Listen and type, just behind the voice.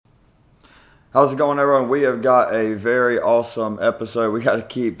How's it going, everyone? We have got a very awesome episode. We got to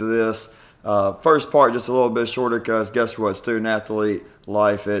keep this first part just a little bit shorter because guess what? Student-athlete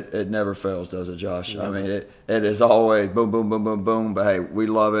life, it never fails, does it, Josh? Never. I mean, it is always boom, boom, boom, boom, boom. But, hey, we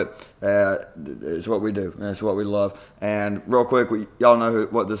love it. It's what we do, and it's what we love. And real quick, y'all know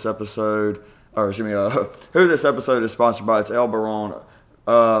who this episode is sponsored by. It's El Baron.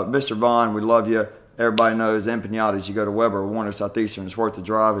 Mr. Vaughn, we love you. Everybody knows empanadas. You go to Weber, Warner, Southeastern. It's worth the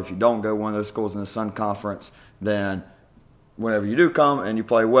drive. If you don't go to one of those schools in the Sun Conference, then whenever you do come and you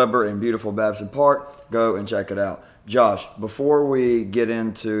play Weber in beautiful Babson Park, go and check it out. Josh, before we get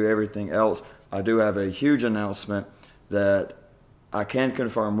into everything else, I do have a huge announcement that I can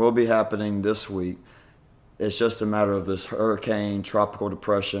confirm will be happening this week. It's just a matter of this hurricane, tropical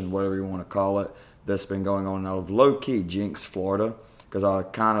depression, whatever you want to call it, that's been going on out of low-key Jinx, Florida. Because I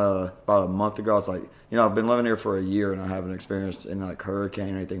kind of, about a month ago, I was like, I've been living here for a year and I haven't experienced any like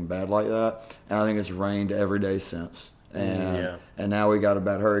hurricane or anything bad like that. And I think it's rained every day since. And now we got a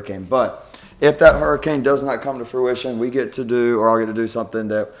bad hurricane. But if that hurricane does not come to fruition, we get to do, or I get to do something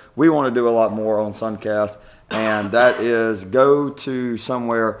that we want to do a lot more on Suncast. And that is go to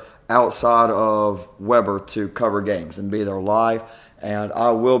somewhere outside of Weber to cover games and be there live. And I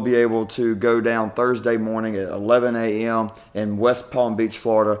will be able to go down Thursday morning at 11 a.m. in West Palm Beach,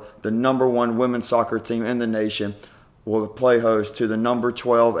 Florida. The number one women's soccer team in the nation will play host to the number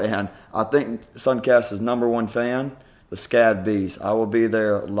 12. And I think Suncast's number one fan, the Scad Bees. I will be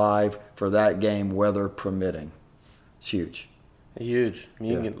there live for that game, weather permitting. It's huge. Huge.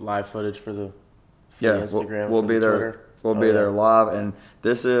 You can get live footage for the Instagram. We'll be there. Twitter. We'll be there live. And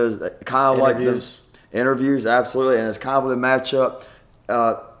this is kind of like the interviews, absolutely. And it's kind of the matchup.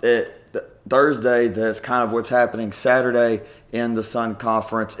 Thursday, that's kind of what's happening. Saturday in the Sun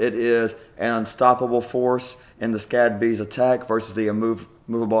Conference, it is an unstoppable force in the Scad Bees attack versus the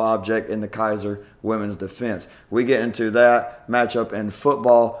immovable object in the Keiser women's defense. We get into that matchup in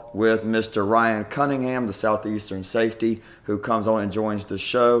football with Mr. Ryan Cunningham, the Southeastern safety, who comes on and joins the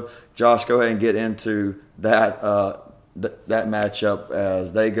show. Josh, go ahead and get into that that matchup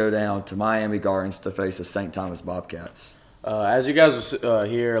as they go down to Miami Gardens to face the St. Thomas Bobcats. As you guys will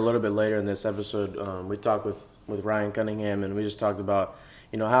hear a little bit later in this episode, we talked with Ryan Cunningham, and we just talked about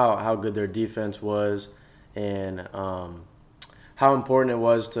how good their defense was and how important it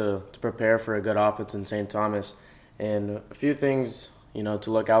was to prepare for a good offense in St. Thomas. And a few things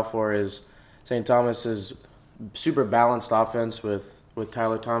to look out for is St. Thomas's super balanced offense with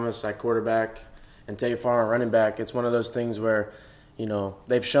Tyler Thomas at quarterback and Tate Farmer running back. It's one of those things where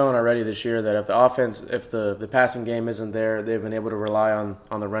they've shown already this year that if the passing game isn't there, they've been able to rely on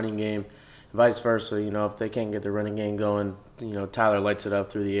the running game. Vice versa, if they can't get the running game going, Tyler lights it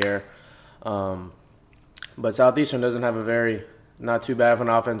up through the air. But Southeastern doesn't have not too bad of an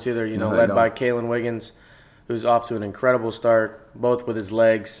offense either, led by Kalen Wiggins, who's off to an incredible start, both with his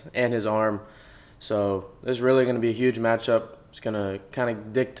legs and his arm. So this is really going to be a huge matchup. It's going to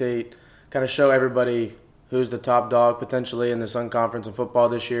kind of show everybody who's the top dog potentially in the Sun Conference in football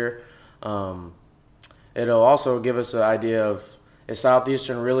this year. It'll also give us an idea of, is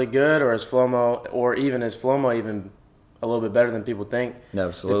Southeastern really good, or is Flomo even a little bit better than people think?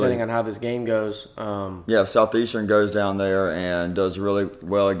 Absolutely. Depending on how this game goes. Southeastern goes down there and does really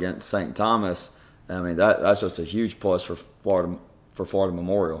well against St. Thomas. I mean, that's just a huge plus for Florida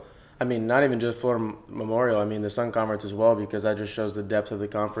Memorial. I mean, not even just Florida Memorial. I mean, the Sun Conference as well, because that just shows the depth of the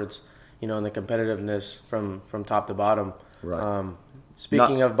conference. And the competitiveness from top to bottom. Right.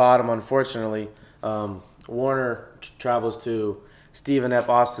 Speaking of bottom, unfortunately, Warner travels to Stephen F.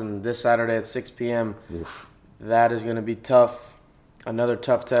 Austin this Saturday at 6 p.m. Oof. That is going to be tough. Another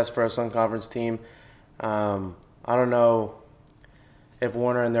tough test for a Sun Conference team. I don't know if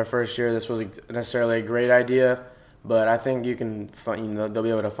Warner in their first year, this was necessarily a great idea, but I think they'll be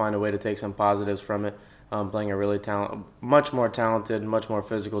able to find a way to take some positives from it. Playing a really much more talented, much more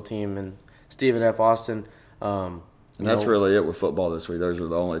physical team, and Stephen F. Austin. And that's really it with football this week. Those are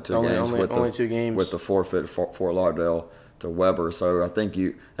the only two games with the forfeit Fort Lauderdale to Weber. So I think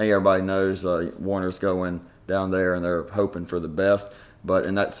everybody knows Warner's going down there, and they're hoping for the best. But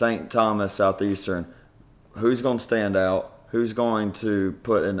in that St. Thomas Southeastern, who's going to stand out? Who's going to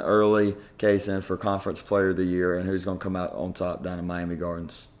put an early case in for Conference Player of the Year, and who's going to come out on top down in Miami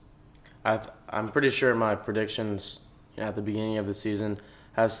Gardens? I'm pretty sure my predictions at the beginning of the season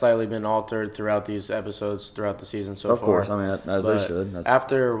has slightly been altered throughout these episodes throughout the season so far. Of course, I mean, as they should.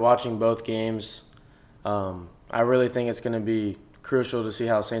 After watching both games, I really think it's going to be crucial to see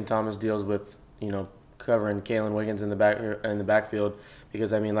how St. Thomas deals with, covering Kalen Wiggins in the backfield,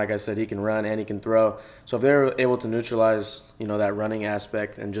 because, I mean, like I said, he can run and he can throw. So if they're able to neutralize, that running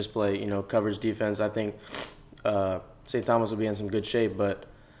aspect and just play, coverage defense, I think St. Thomas will be in some good shape. But,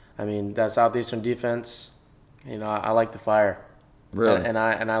 I mean, that Southeastern defense, I like the Fire. Really? And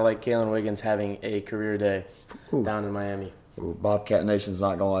I like Kalen Wiggins having a career day down in Miami. Ooh, Bobcat Nation's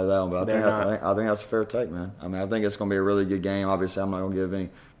not going to like that one, but I think that's a fair take, man. I mean, I think it's going to be a really good game. Obviously, I'm not going to give any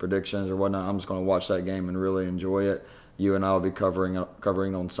predictions or whatnot. I'm just going to watch that game and really enjoy it. You and I will be covering on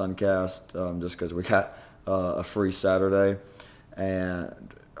Suncast just because we got a free Saturday.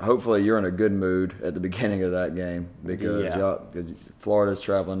 And hopefully you're in a good mood at the beginning of that game because Florida's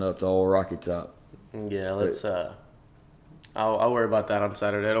traveling up to old Rocky Top. Yeah, let's I'll worry about that on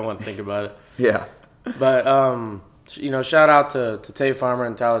Saturday. I don't want to think about it. Yeah. But, shout out to Tay Farmer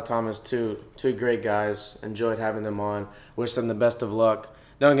and Tyler Thomas, two great guys. Enjoyed having them on. Wish them the best of luck.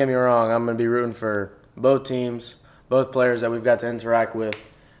 Don't get me wrong. I'm going to be rooting for both teams, both players that we've got to interact with.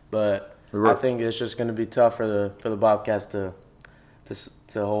 But I think it's just going to be tough for the Bobcats to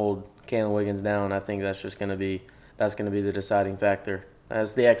hold Kalen Wiggins down. I think that's going to be the deciding factor.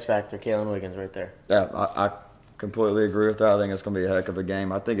 That's the X factor, Kalen Wiggins right there. Yeah, I completely agree with that. I think it's going to be a heck of a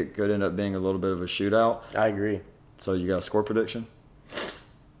game. I think it could end up being a little bit of a shootout. I agree. So you got a score prediction?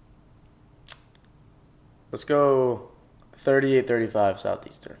 Let's go 38-35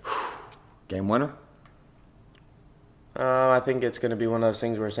 Southeastern. Game winner? I think it's going to be one of those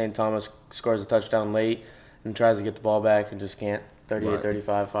things where St. Thomas scores a touchdown late and tries to get the ball back and just can't.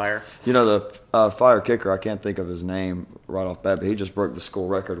 38-35 Fire. The Fire kicker, I can't think of his name right off bat, but he just broke the school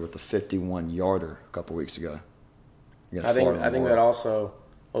record with the 51-yarder a couple weeks ago. I think that also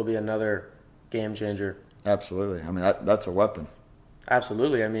will be another game changer. Absolutely. I mean, that's a weapon.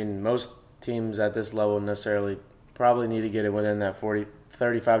 Absolutely. I mean, most teams at this level necessarily probably need to get it within that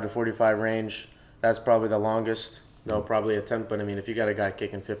 35 to 45 range. That's probably the longest they'll probably attempt. But, I mean, if you got a guy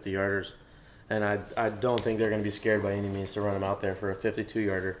kicking 50-yarders, and I don't think they're going to be scared by any means to run him out there for a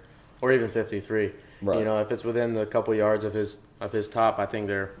 52-yarder or even 53. Right. If it's within the couple yards of his top, I think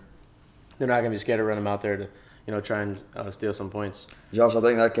they're not going to be scared to run him out there to try and steal some points. Josh, I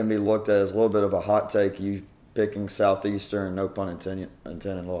think that can be looked at as a little bit of a hot take. You picking Southeastern, no pun intended, a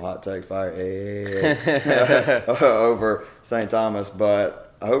little hot take, Fire, over St. Thomas.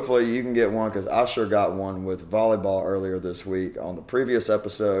 But hopefully you can get one because I sure got one with volleyball earlier this week. On the previous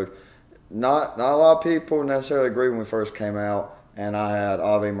episode, not a lot of people necessarily agree when we first came out. And I had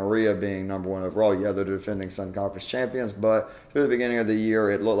Ave Maria being number one overall. Yeah, they're the defending Sun Conference champions. But through the beginning of the year,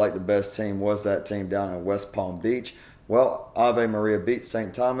 it looked like the best team was that team down in West Palm Beach. Well, Ave Maria beats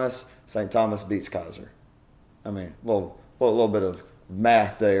St. Thomas. St. Thomas beats Keiser. I mean, a little bit of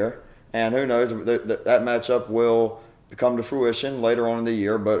math there. And who knows, that matchup will come to fruition later on in the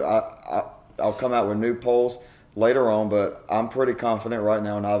year. But I'll come out with new polls later on. But I'm pretty confident right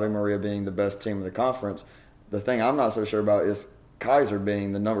now in Ave Maria being the best team in the conference. The thing I'm not so sure about is Keiser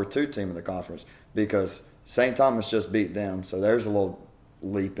being the number 2 team in the conference because St. Thomas just beat them, so there's a little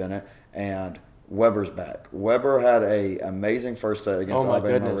leap in it. And Weber's back. Weber had an amazing first set against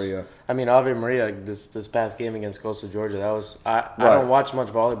Ave Maria. I mean, Ave Maria, this past game against Coastal Georgia, that was I don't watch much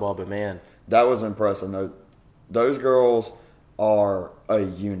volleyball, but man. That was impressive. Those girls are a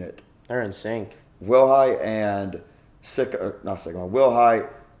unit. They're in sync. Will Height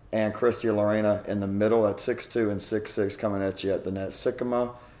and Christia Lorena in the middle at 6'2" and 6'6" coming at you at the net.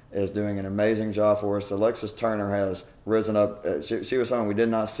 Sycamore is doing an amazing job for us. Alexis Turner has risen up. She was someone we did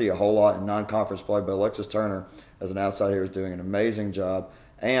not see a whole lot in non-conference play, but Alexis Turner, as an outside here, is doing an amazing job.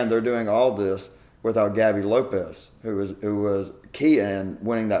 And they're doing all this without Gabby Lopez, who was key in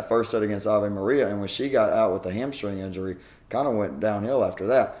winning that first set against Ave Maria. And when she got out with a hamstring injury, kind of went downhill after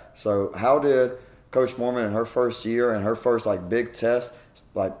that. So how did Coach Mormon in her first year and her first big test,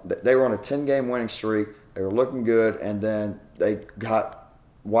 they were on a 10-game winning streak, they were looking good, and then they got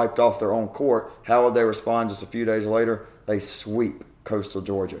wiped off their own court. How would they respond just a few days later? They sweep Coastal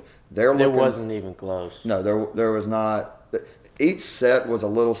Georgia. It wasn't even close. No, there was not. Each set was a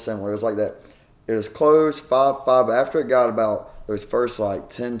little similar. It was like that. It was close, 5-5. But after it got about those first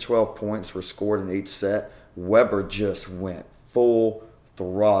 10, 12 points were scored in each set, Weber just went full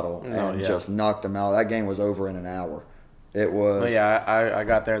throttle and just knocked them out. That game was over in an hour. It was. Well, yeah, I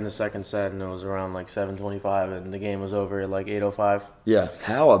got there in the second set, and it was around 7:25, and the game was over at 8:05. Yeah,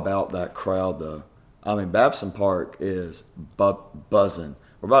 how about that crowd, though? I mean, Babson Park is buzzing.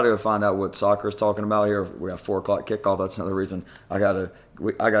 We're about to go find out what soccer is talking about here. We have 4 o'clock kickoff. That's another reason I gotta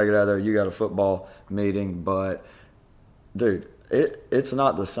get out of there. You got a football meeting, but dude, it's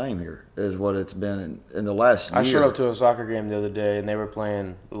not the same here as what it's been in the last year. I showed up to a soccer game the other day, and they were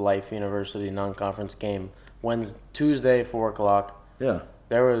playing Life University non-conference game. Tuesday, 4 o'clock. Yeah.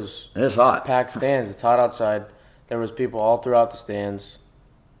 There was it's hot. Packed stands. It's hot outside. There was people all throughout the stands.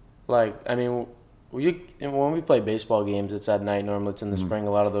 Like, I mean, when we play baseball games, it's at night. Normally, it's in the spring.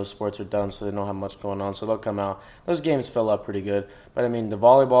 A lot of those sports are done, so they don't have much going on. So they'll come out. Those games fill up pretty good. But I mean, the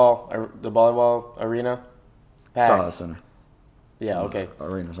volleyball arena, packed. Saha Center. Yeah, okay.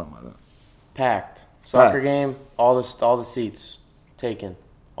 Arena, something like that. Packed. Soccer game, all the seats taken,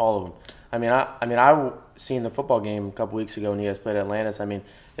 all of them. I seen the football game a couple weeks ago when you guys played Atlantis. I mean,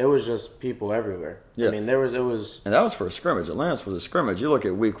 it was just people everywhere. Yeah. I mean, it was. And that was for a scrimmage. Atlantis was a scrimmage. You look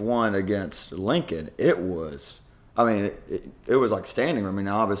at week 1 against Lincoln, it was. I mean, it was like standing room. I mean,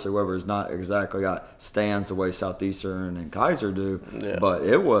 obviously Weber's not exactly got stands the way Southeastern and Keiser do, but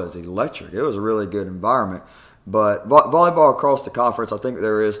it was electric. It was a really good environment. But volleyball across the conference, I think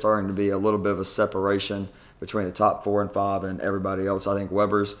there is starting to be a little bit of a separation between the top 4 and 5 and everybody else. I think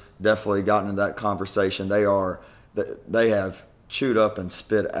Weber's definitely gotten in that conversation. They have chewed up and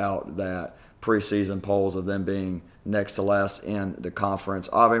spit out that preseason polls of them being next to last in the conference.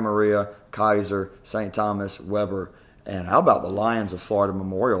 Ave Maria, Keiser, St. Thomas, Weber, and how about the Lions of Florida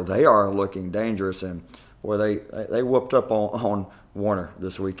Memorial? They are looking dangerous, and boy, they whooped up on Warner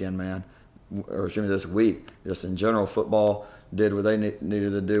this weekend, man. Or excuse me, this week. Just in general, football did what they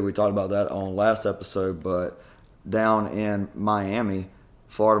needed to do. We talked about that on last episode, but down in Miami,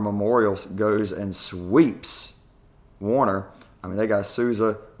 Florida Memorial goes and sweeps Warner. I mean, they got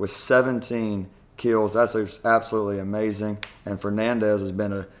Souza with 17 kills. That's absolutely amazing. And Fernandez has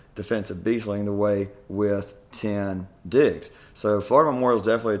been a defensive beast leading the way with 10 digs. So Florida Memorial is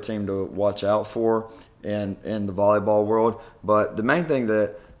definitely a team to watch out for in the volleyball world. But the main thing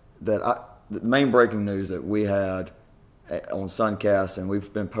the main breaking news that we had on Suncast, and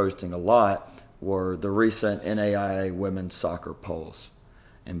we've been posting a lot, were the recent NAIA women's soccer polls.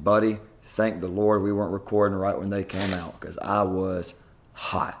 And, buddy, thank the Lord we weren't recording right when they came out, because I was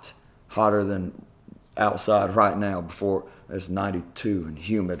hot. Hotter than outside right now before it's 92 and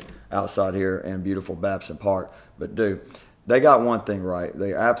humid outside here in beautiful Babson Park. But, dude, they got one thing right.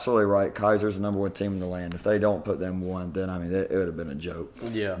 They're absolutely right. Kaiser's the number 1 team in the land. If they don't put them 1, then, I mean, it would have been a joke.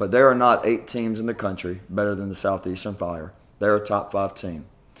 Yeah. But there are not 8 teams in the country better than the Southeastern Fire. They're a top 5 team.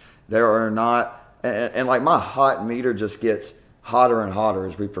 There are not, and like my hot meter just gets hotter and hotter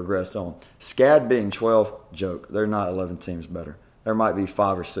as we progress on. SCAD being 12, joke. They're not 11 teams better. There might be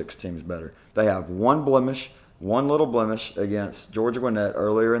 5 or 6 teams better. They have one little blemish against Georgia Gwinnett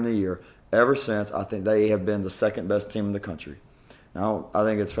earlier in the year. Ever since, I think they have been the second best team in the country. Now, I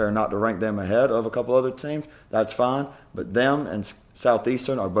think it's fair not to rank them ahead of a couple other teams. That's fine. But them and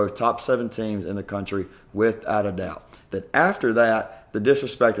Southeastern are both top 7 teams in the country without a doubt. Then after that, the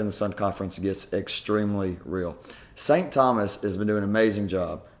disrespect in the Sun Conference gets extremely real. St. Thomas has been doing an amazing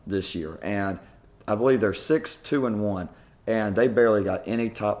job this year. And I believe they're 6-2-1. And they barely got any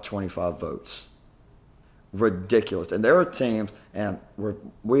top 25 votes. Ridiculous. And there are teams, and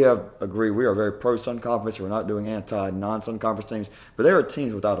we have agreed we are very pro-Sun Conference. We're not doing non-Sun Conference teams. But there are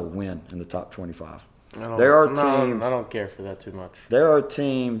teams without a win in the top 25. I don't care for that too much. There are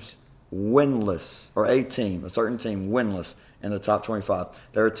teams winless, or a certain team winless in the top 25.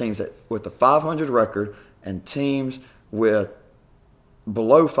 There are teams with a 500 record and teams with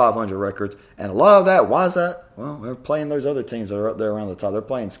below 500 records. And a lot of that, why is that? Well, they're playing those other teams that are up there around the top. They're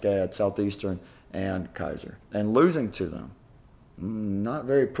playing SCAD, Southeastern, and Keiser, and losing to them. Not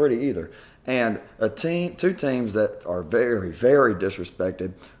very pretty either. And two teams that are very, very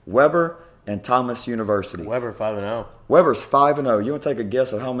disrespected, Weber and Thomas University. Weber 5-0. Weber's 5-0. You want to take a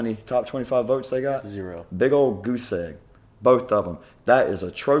guess of how many top 25 votes they got? 0. Big old goose egg. Both of them. That is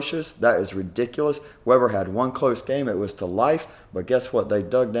atrocious. That is ridiculous. Weber had one close game. It was to life. But guess what? They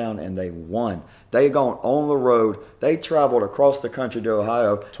dug down and they won. They gone on the road. They traveled across the country to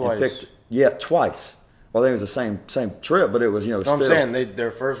Ohio. Twice. Twice. Well, I think it was the same trip, but it was, still. I'm saying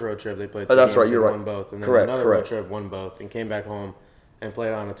their first road trip, they played two that's games, right, you're right. won both. And then Correct. road trip, won both, and came back home and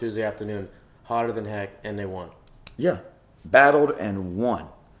played on a Tuesday afternoon, hotter than heck, and they won. Yeah. Battled and won.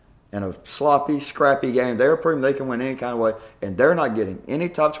 In a sloppy, scrappy game. They're proving they can win any kind of way, and they're not getting any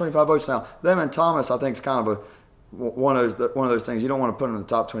top 25 votes now. Them and Thomas, I think, is kind of one of those things. You don't want to put them in the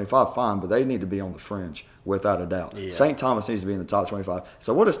top 25, fine, but they need to be on the fringe without a doubt. Yeah. St. Thomas needs to be in the top 25.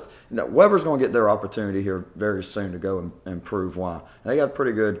 So Weber's going to get their opportunity here very soon to go and prove why. And they got a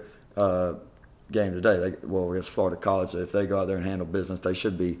pretty good game today. Against Florida College. If they go out there and handle business, they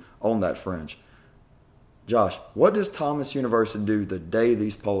should be on that fringe. Josh, what does Thomas University do the day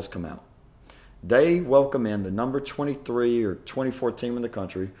these polls come out? They welcome in the number 23 or 24 team in the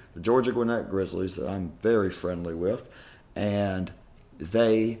country, the Georgia Gwinnett Grizzlies, that I'm very friendly with, and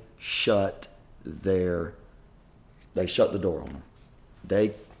they shut the door on them.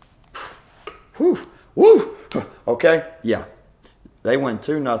 they, whoo, okay, yeah. They win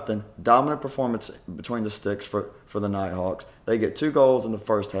 2-0. Dominant performance between the sticks for the Nighthawks. They get 2 goals in the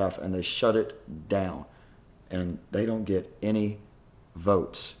first half, and they shut it down. And they don't get any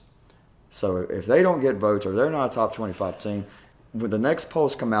votes. So if they don't get votes or they're not a top 25 team, when the next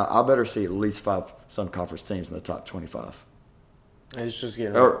polls come out, I better see at least 5 Sun Conference teams in the top 25. It's just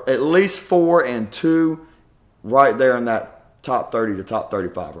getting... Or at least 4 and 2 right there in that top 30 to top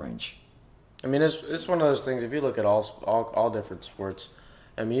 35 range. I mean, it's one of those things. If you look at all different sports,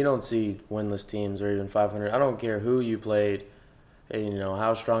 I mean, you don't see winless teams or even 500. I don't care who you played, and,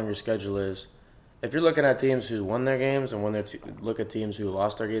 how strong your schedule is. If you're looking at teams who won their games and look at teams who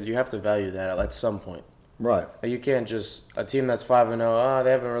lost their games, you have to value that at some point. Right. You can't just a team that's 5-0.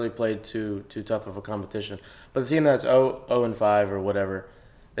 They haven't really played too tough of a competition. But the team that's 0-5 or whatever,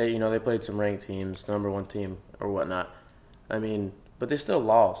 they played some ranked teams, number 1 team or whatnot. I mean, but they still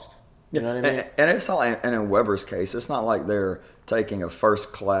lost. You know what I mean? And it's not, and in Weber's case, it's not like they're taking a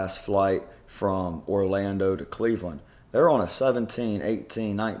first-class flight from Orlando to Cleveland. They're on a 17,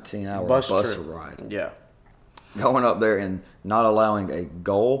 18, 19-hour bus ride. Yeah. Going up there and not allowing a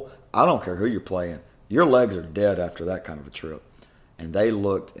goal. I don't care who you're playing. Your legs are dead after that kind of a trip. And they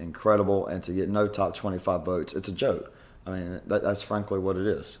looked incredible. And to get no top 25 votes, it's a joke. I mean, that's frankly what it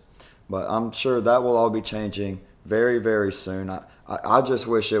is. But I'm sure that will all be changing very, very soon. I just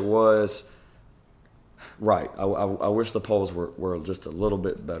wish it was right. I wish the polls were just a little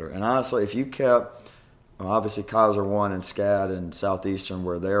bit better. And honestly, if you kept, obviously Keiser won and SCAD and Southeastern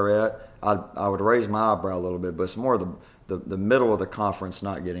where they're at, I would raise my eyebrow a little bit. But it's more the middle of the conference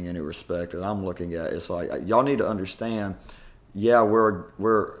not getting any respect that I'm looking at. It's like, y'all need to understand, we're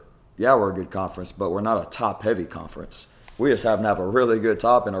a good conference, but we're not a top-heavy conference. We just happen to have a really good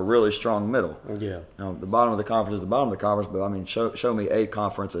top and a really strong middle. Yeah. The bottom of the conference is the bottom of the conference, but I mean, show me a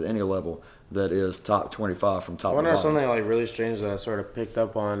conference at any level that is top 25 from top to bottom. I wonder something like really strange that I sort of picked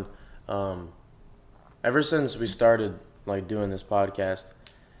up on. Ever since we started like doing this podcast,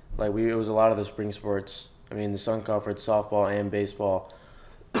 like it was a lot of the spring sports. I mean, the Sun Conference softball and baseball.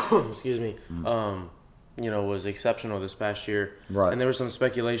 Excuse me. Was exceptional this past year. Right. And there was some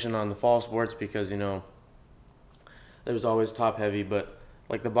speculation on the fall sports because there was always top heavy, but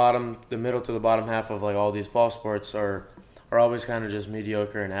like the middle to the bottom half of like all these fall sports are always kind of just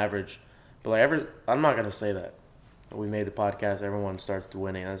mediocre and average. But like I'm not gonna say that we made the podcast, everyone starts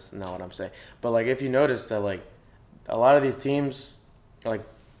winning. That's not what I'm saying. But like if you notice that like a lot of these teams, like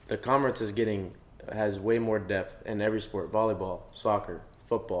the conference has way more depth in every sport: volleyball, soccer,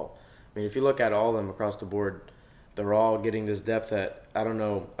 football. I mean, if you look at all of them across the board, they're all getting this depth that I don't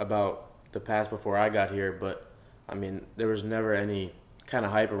know about the past before I got here, but I mean, there was never any kind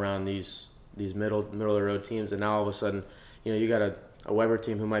of hype around these middle of the road teams, and now all of a sudden, you got a Weber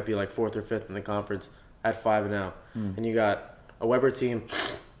team who might be like 4th or 5th in the conference at 5-0, and you got a Weber team,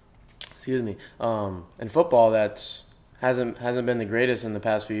 excuse me, in football that hasn't been the greatest in the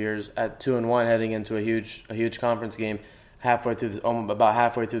past few years at 2-1, heading into a huge conference game about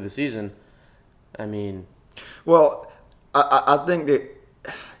halfway through the season. I mean, well, I think that.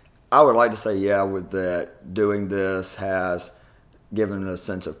 I would like to say, with that, doing this has given a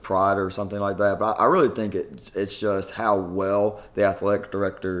sense of pride or something like that. But I really think it's just how well the athletic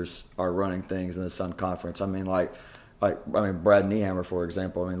directors are running things in the Sun Conference. I mean, Brad Niehammer, for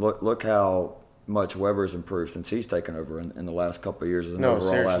example. I mean, look how much Weber's improved since he's taken over in the last couple of years as an overall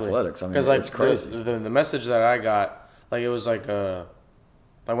seriously. athletics. I mean, like, it's crazy. The message that I got, like it was like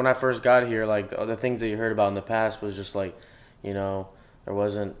when I first got here, like the things that you heard about in the past was just like, there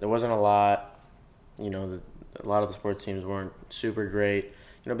wasn't a lot. A lot of the sports teams weren't super great.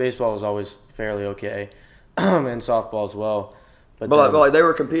 Baseball was always fairly okay, and softball as well. But like they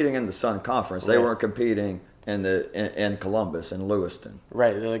were competing in the Sun Conference. They Right. weren't competing in Columbus and Lewiston.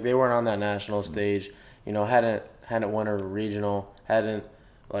 Right, like they weren't on that national stage. Hadn't won a regional. Hadn't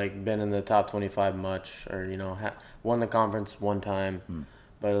like been in the top 25 much, or won the conference one time.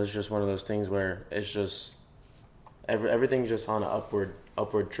 But it was just one of those things where it's just. Everything's just on an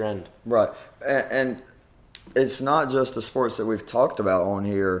upward trend. Right. And it's not just the sports that we've talked about on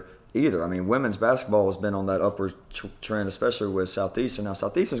here either. I mean, women's basketball has been on that upward trend, especially with Southeastern. Now,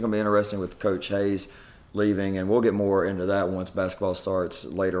 Southeastern's going to be interesting with Coach Hayes leaving, and we'll get more into that once basketball starts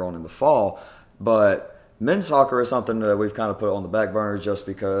later on in the fall. But men's soccer is something that we've kind of put on the back burner just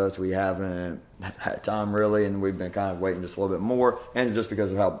because we haven't had time really, and we've been kind of waiting just a little bit more, and just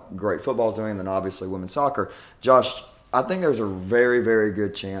because of how great football's doing, and then obviously women's soccer. Josh, I think there's a very, very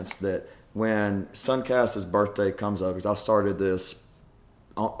good chance that when Suncast's birthday comes up, because I started this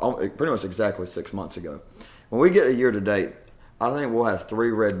pretty much exactly 6 months ago, when we get a year to date, I think we'll have 3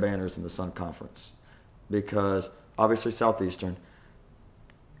 red banners in the Sun Conference because obviously Southeastern,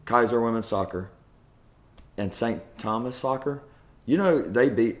 Keiser women's soccer, and St. Thomas soccer. They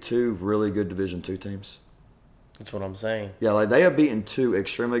beat 2 really good Division II teams. That's what I'm saying. Yeah, like they have beaten 2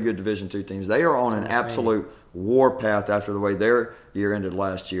 extremely good Division II teams. They are on an absolute warpath after the way their year ended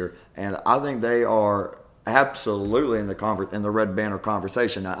last year, and I think they are absolutely in the red banner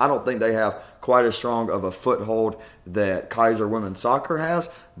conversation. Now, I don't think they have quite as strong of a foothold that Keiser women's soccer has,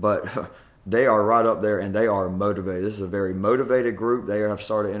 but they are right up there and they are motivated. This is a very motivated group. They have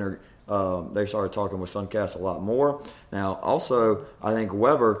started they started talking with Suncast a lot more. Now, also, I think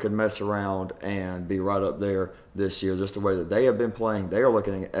Weber could mess around and be right up there this year, just the way that they have been playing. They are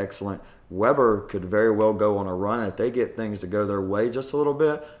looking excellent. Weber could very well go on a run. If they get things to go their way just a little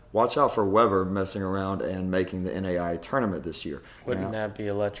bit, watch out for Weber messing around and making the NAI tournament this year. Wouldn't that be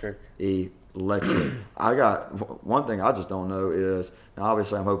electric? Electric. I got one thing I just don't know is, now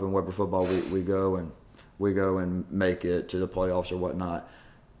obviously I'm hoping Weber football we go and make it to the playoffs or whatnot.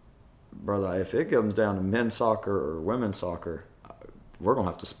 Brother, if it comes down to men's soccer or women's soccer, we're gonna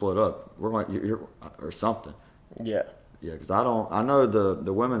have to split up. Or something. Yeah. Yeah, because I know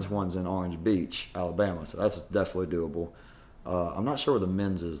the women's one's in Orange Beach, Alabama, so that's definitely doable. I'm not sure where the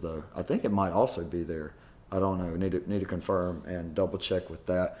men's is though. I think it might also be there. I don't know. Need to confirm and double check with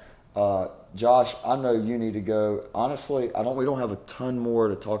that. Josh, I know you need to go. Honestly, we don't have a ton more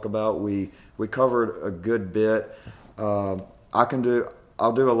to talk about. We covered a good bit.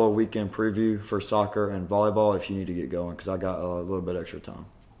 I'll do a little weekend preview for soccer and volleyball if you need to get going because I got a little bit extra time.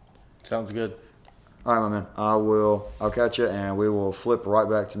 Sounds good. All right, my man. I'll catch you, and we will flip right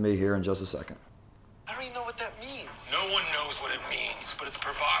back to me here in just a second. I don't even know what that means. No one knows what it means, but it's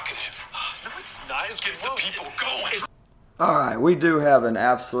provocative. No, it's not. It gets the people going. All right, we do have an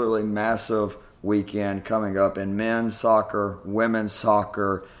absolutely massive weekend coming up in men's soccer, women's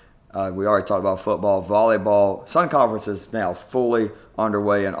soccer. We already talked about football, volleyball. Sun Conference is now fully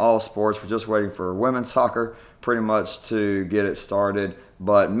underway in all sports. We're just waiting for women's soccer pretty much to get it started.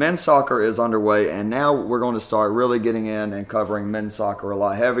 But men's soccer is underway, and now we're going to start really getting in and covering men's soccer a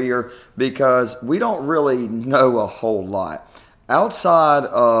lot heavier because we don't really know a whole lot. Outside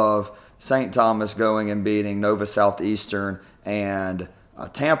of St. Thomas going and beating Nova Southeastern and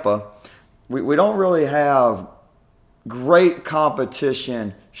Tampa, we don't really have great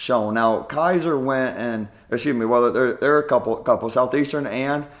competition shown. Now, Keiser went and, there are a couple Southeastern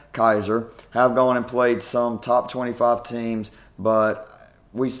and Keiser have gone and played some top 25 teams, but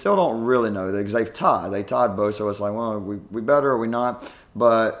we still don't really know because they've tied. They tied both, so it's like, well, we better or we not?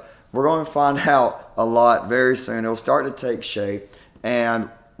 But we're going to find out a lot very soon. It'll start to take shape. And,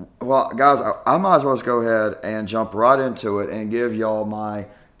 well, guys, I might as well just go ahead and jump right into it and give y'all my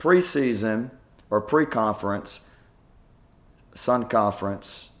preseason or pre-conference Sun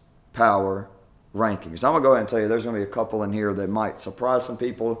Conference Power rankings. I'm going to go ahead and tell you there's going to be a couple in here that might surprise some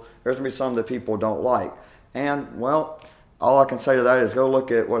people. There's going to be some that people don't like. And, well, all I can say to that is go look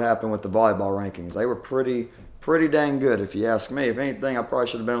at what happened with the volleyball rankings. They were pretty dang good, if you ask me. If anything, I probably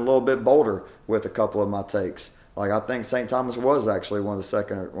should have been a little bit bolder with a couple of my takes. Like, I think St. Thomas was actually one of the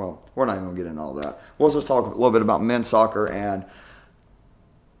second, well, we're not even going to get into all that. We'll just talk a little bit about men's soccer. And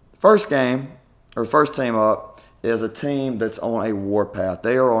first team up is a team that's on a warpath.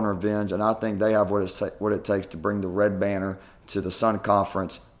 They are on revenge, and I think they have what it takes to bring the red banner to the Sun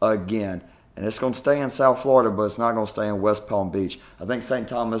Conference again. And it's going to stay in South Florida, but it's not going to stay in West Palm Beach. I think St.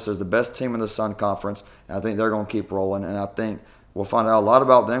 Thomas is the best team in the Sun Conference, and I think they're going to keep rolling. And I think we'll find out a lot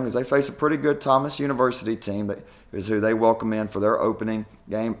about them because they face a pretty good Thomas University team that is who they welcome in for their opening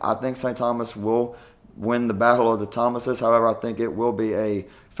game. I think St. Thomas will win the battle of the Thomases. However, I think it will be a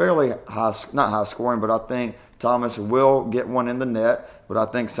fairly not high scoring, but I think Thomas will get one in the net, but I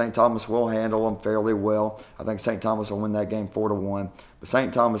think St. Thomas will handle them fairly well. I think St. Thomas will win that game 4-1. But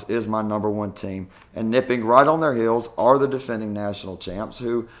St. Thomas is my number one team. And nipping right on their heels are the defending national champs,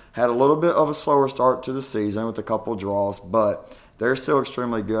 who had a little bit of a slower start to the season with a couple draws, but they're still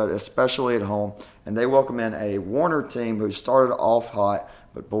extremely good, especially at home. And they welcome in a Warner team who started off hot,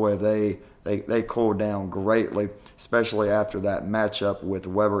 but boy, they cooled down greatly, especially after that matchup with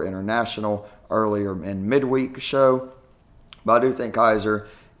Weber International earlier in midweek show. But I do think Keiser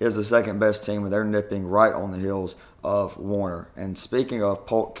is the second best team, and they're nipping right on the heels of Warner. And speaking of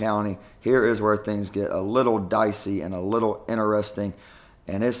Polk County, here is where things get a little dicey and a little interesting,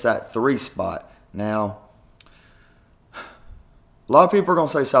 and it's that 3 spot. Now, a lot of people are going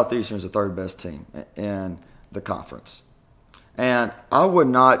to say Southeastern is the third best team in the conference. And I would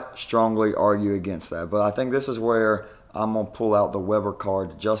not strongly argue against that, but I think this is where I'm going to pull out the Weber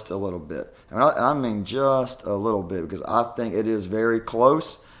card just a little bit. And I mean just a little bit, because I think it is very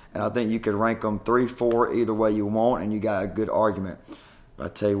close, and I think you could rank them 3-4 either way you want, and you got a good argument. But I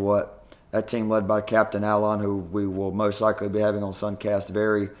tell you what, that team led by Captain Alon, who we will most likely be having on Suncast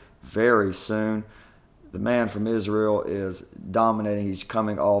very, very soon. The man from Israel is dominating. He's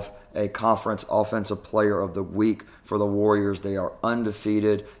coming off a conference offensive player of the week for the Warriors. They are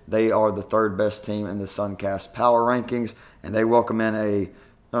undefeated. They are the third best team in the Suncast power rankings, and they welcome in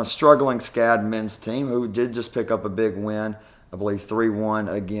a struggling SCAD men's team who did just pick up a big win, I believe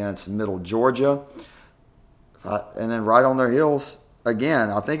 3-1 against Middle Georgia. And then right on their heels, again,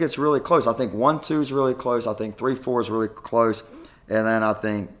 I think it's really close. I think 1-2 is really close. I think 3-4 is really close. And then I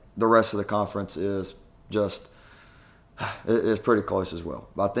think the rest of the conference is it's pretty close as well.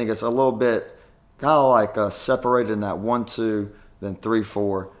 But I think it's a little bit kind of like separated in that 1-2, then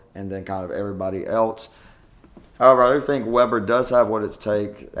 3-4, and then kind of everybody else. However, I do think Weber does have what it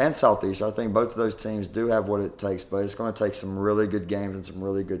takes, and Southeastern. I think both of those teams do have what it takes, but it's going to take some really good games and some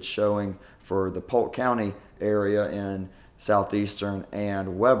really good showing for the Polk County area in Southeastern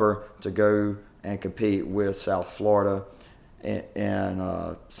and Weber to go and compete with South Florida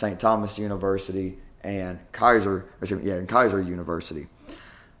and St. Thomas University and Keiser University.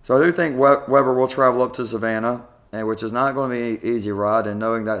 So I do think Weber will travel up to Savannah, which is not going to be an easy ride. And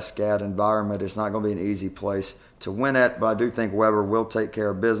knowing that SCAD environment, it's not going to be an easy place to win at. But I do think Weber will take care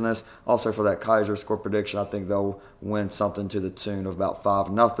of business. Also for that Keiser score prediction, I think they'll win something to the tune of about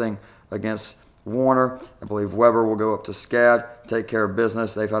 5-0 against Warner. I believe Weber will go up to SCAD, take care of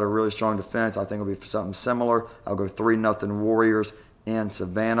business. They've had a really strong defense. I think it'll be something similar. I'll go 3-0 Warriors in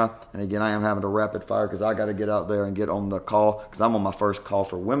Savannah. And again, I am having to rapid fire because I got to get out there and get on the call, because I'm on my first call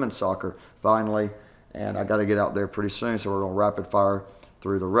for women's soccer finally, and I got to get out there pretty soon. So we're going to rapid fire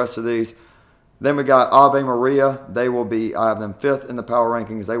through the rest of these. Then we got Ave Maria. I have them 5th in the power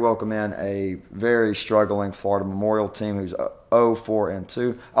rankings. They welcome in a very struggling Florida Memorial team who's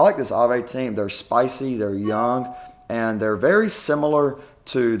 0-4-2. I like this Ave team. They're spicy, they're young, and they're very similar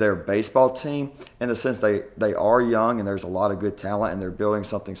to their baseball team in the sense they are young and there's a lot of good talent and they're building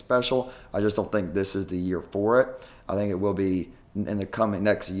something special. I just don't think this is the year for it. I think it will be in the coming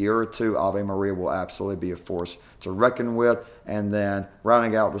next year or two. Ave Maria will absolutely be a force to reckon with. And then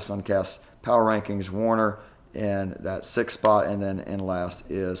rounding out the Suncast power rankings, Warner in that 6th spot, and then in last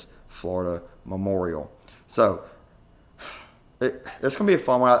is Florida Memorial. So it's going to be a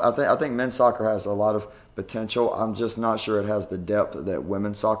fun one. I think men's soccer has a lot of potential. I'm just not sure it has the depth that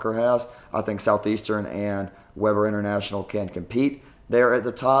women's soccer has. I think Southeastern and Weber International can compete there at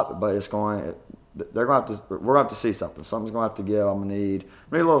the top, but we're going to have to see something. Something's going to have to give. I'm going to need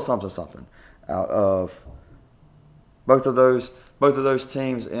a little something out of both of those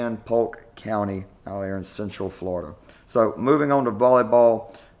teams in Polk County out there in Central Florida. So moving on to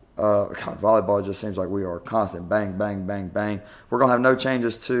volleyball. Volleyball just seems like we are constant bang, bang, bang, bang. We're going to have no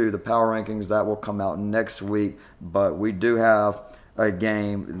changes to the power rankings. That will come out next week. But we do have a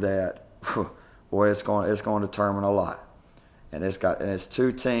game that, it's going to determine a lot. And it's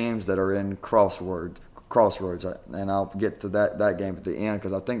two teams that are in crossroads. And I'll get to that game at the end,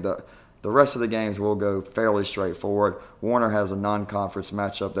 because I think the rest of the games will go fairly straightforward. Warner has a non-conference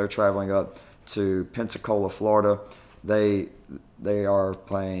matchup. They're traveling up to Pensacola, Florida. They are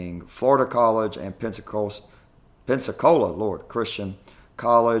playing Florida College and Pensacola Christian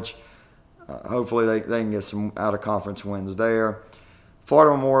College. Hopefully they can get some out-of-conference wins there.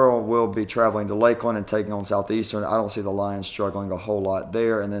 Florida Memorial will be traveling to Lakeland and taking on Southeastern. I don't see the Lions struggling a whole lot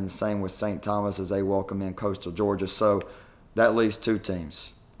there. And then the same with St. Thomas as they welcome in Coastal Georgia. So that leaves 2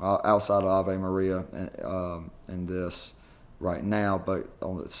 teams outside of Ave Maria in this right now. But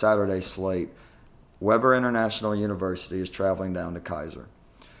on the Saturday slate, Weber International University is traveling down to Keiser.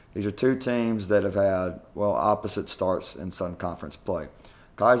 These are 2 teams that have had, opposite starts in Sun Conference play.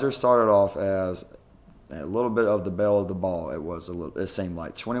 Keiser started off as a little bit of the belle of the ball. It seemed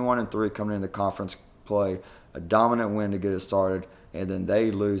like 21-3 coming into conference play, a dominant win to get it started, and then they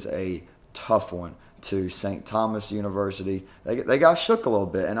lose a tough one to St. Thomas University. They got shook a little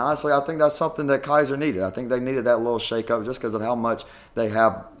bit, and honestly, I think that's something that Keiser needed. I think they needed that little shake-up just because of how much they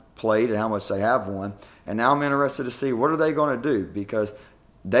have played and how much they have won. And now I'm interested to see what are they going to do, because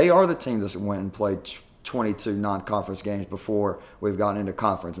they are the team that went and played 22 non-conference games before we've gotten into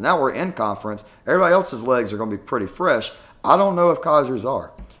conference. And now we're in conference. Everybody else's legs are going to be pretty fresh. I don't know if Keiser's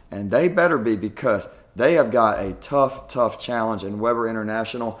are. And they better be, because they have got a tough challenge in Weber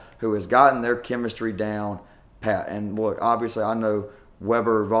International, who has gotten their chemistry down pat. And look, obviously I know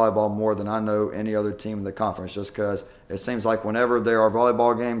Weber volleyball more than I know any other team in the conference, just because It seems like whenever there are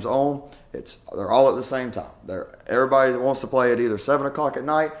volleyball games on, they're all at the same time. Everybody wants to play at either 7 o'clock at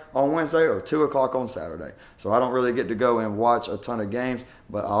night on Wednesday or 2 o'clock on Saturday. So I don't really get to go and watch a ton of games,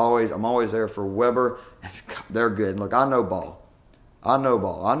 but I'm always there for Weber. They're good. And look, I know ball. I know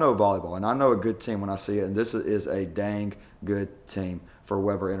volleyball, and I know a good team when I see it, and this is a dang good team for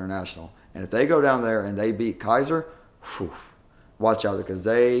Weber International. And if they go down there and they beat Keiser, watch out, because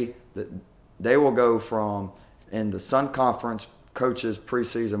they will go from, in the Sun Conference coaches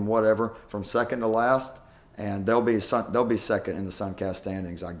preseason whatever, from second to last, and they'll be second in the Suncast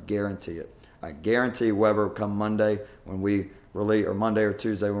standings. I guarantee it. I guarantee Weber come Monday when we release, or Monday or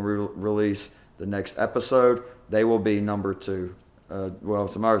Tuesday when we release the next episode, they will be number 2. Well,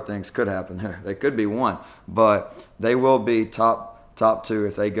 some other things could happen there. They could be 1, but they will be top 2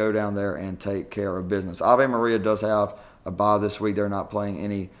 if they go down there and take care of business. Ave Maria does have a bye this week. They're not playing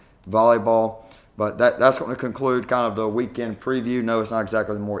any volleyball. But that's going to conclude kind of the weekend preview. No, it's not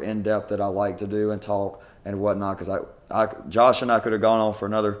exactly the more in-depth that I like to do and talk and whatnot, because Josh and I could have gone on for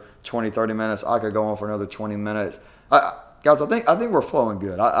another 20, 30 minutes. I could go on for another 20 minutes. Guys, I think we're flowing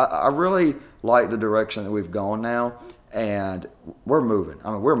good. I really like the direction that we've gone now, and we're moving.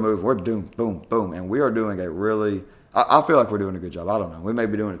 I mean, we're moving. We're doing boom, boom, and we are doing a really – I feel like we're doing a good job. I don't know. We may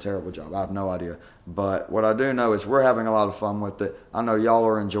be doing a terrible job. I have no idea. But what I do know is we're having a lot of fun with it. I know y'all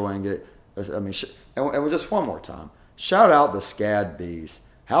are enjoying it. I mean, and just one more time, shout out the SCAD Bees.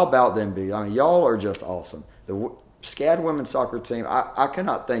 How about them Bees? I mean, y'all are just awesome. The SCAD women's soccer team, I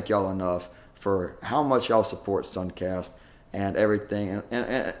cannot thank y'all enough for how much y'all support Suncast and everything.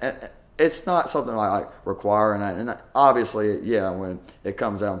 And it's not something I like requiring. And obviously, yeah, when it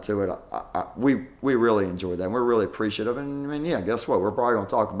comes down to it, we really enjoy that. And we're really appreciative. And I mean, yeah, guess what? We're probably going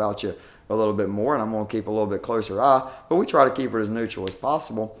to talk about you a little bit more, and I'm going to keep a little bit closer eye. But we try to keep it as neutral as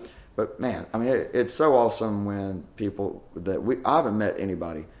possible. But, man, I mean, it's so awesome when people I haven't met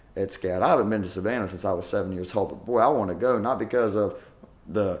anybody at SCAD. I haven't been to Savannah since I was 7 years old. But, boy, I want to go, not because of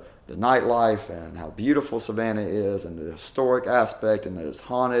the nightlife and how beautiful Savannah is and the historic aspect and that it's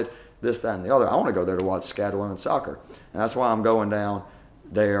haunted, this, that, and the other. I want to go there to watch SCAD women's soccer. And that's why I'm going down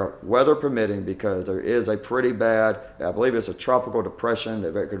there, weather permitting, because there is a pretty bad, I believe it's a tropical depression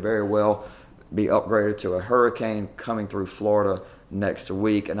that could very well be upgraded to a hurricane coming through Florida next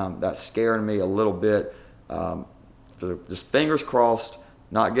week, and that's scaring me a little bit. Just fingers crossed,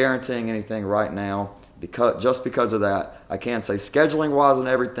 not guaranteeing anything right now, because of that. I can say scheduling wise and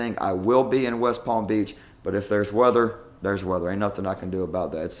everything, I will be in West Palm Beach, but if there's weather, there's weather. Ain't nothing I can do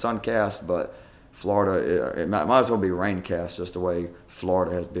about that. It's suncast, but Florida, it might as well be raincast, just the way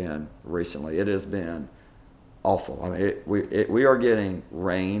Florida has been recently. It has been awful. I mean, we are getting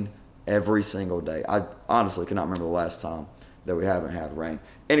rain every single day. I honestly cannot remember the last time that we haven't had rain.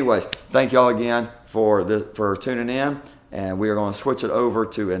 Anyways, thank y'all again for tuning in, and we are going to switch it over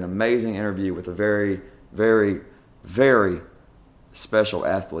to an amazing interview with a very, very, very special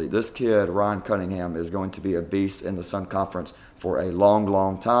athlete. This kid, Ryan Cunningham, is going to be a beast in the Sun Conference for a long,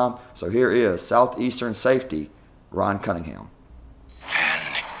 long time. So here is Southeastern Safety, Ryan Cunningham.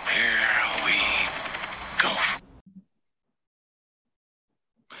 And here we go.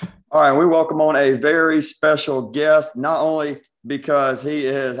 All right, we welcome on a very special guest, not only because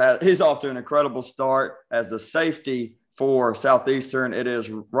he's off to an incredible start as the safety for Southeastern. It is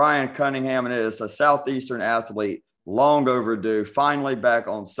Ryan Cunningham, and it is a Southeastern athlete, long overdue, finally back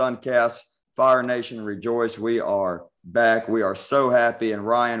on Suncast. Fire Nation, rejoice. We are back. We are so happy. And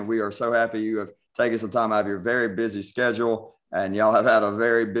Ryan, we are so happy you have taken some time out of your very busy schedule. And y'all have had a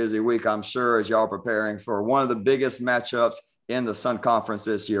very busy week, I'm sure, as y'all are preparing for one of the biggest matchups in the Sun Conference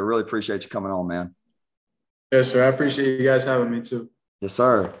this year. Really appreciate you coming on, man. Yes, sir. I appreciate you guys having me too. Yes,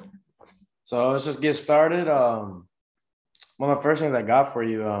 sir. So let's just get started. One of the first things I got for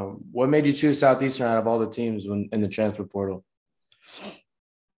you, what made you choose Southeastern out of all the teams in the transfer portal?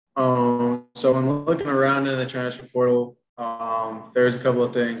 So when looking around in the transfer portal, there's a couple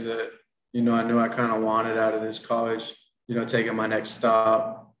of things that, I knew I kind of wanted out of this college, taking my next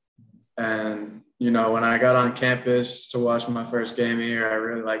stop. And, when I got on campus to watch my first game here, I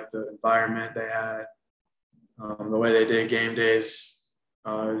really liked the environment they had. The way they did game days,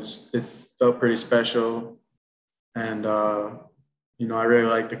 it felt pretty special. And, I really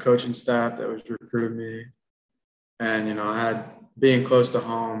liked the coaching staff that was recruiting me. And, being close to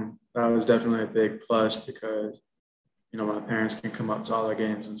home, that was definitely a big plus because, my parents can come up to all our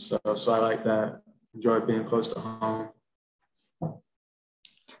games and stuff. So I like that. Enjoy being close to home.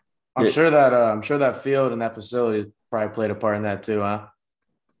 I'm sure that field and that facility probably played a part in that too, huh?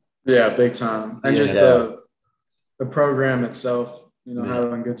 Yeah, big time. And just the program itself,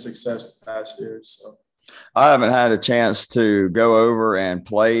 having good success the past years. So I haven't had a chance to go over and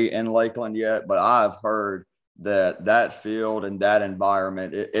play in Lakeland yet, but I've heard that field and that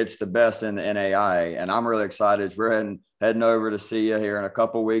environment, it's the best in the NAIA. And I'm really excited. We're heading over to see you here in a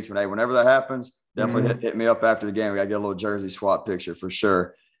couple of weeks. Whenever that happens, definitely hit me up after the game. We got to get a little jersey swap picture for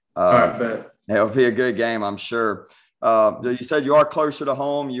sure. All right, bet. It'll be a good game, I'm sure. You said you are closer to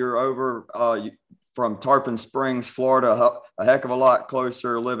home. You're over from Tarpon Springs, Florida, a heck of a lot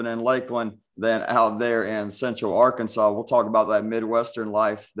closer living in Lakeland than out there in Central Arkansas. We'll talk about that Midwestern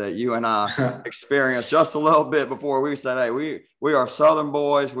life that you and I experienced just a little bit before we said, hey, we are Southern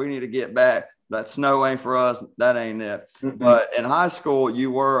boys. We need to get back. That snow ain't for us. That ain't it. Mm-hmm. But in high school,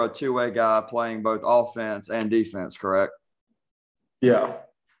 you were a two-way guy playing both offense and defense, correct? Yeah.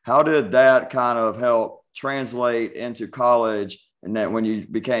 How did that kind of help translate into college? And then when you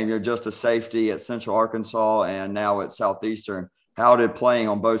became just a safety at Central Arkansas and now at Southeastern, how did playing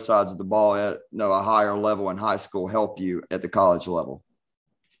on both sides of the ball at a higher level in high school help you at the college level?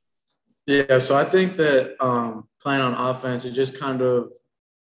 Yeah, so I think that playing on offense, it just kind of,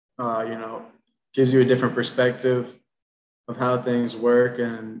 gives you a different perspective of how things work.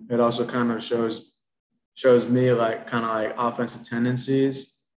 And it also kind of shows me like kind of like offensive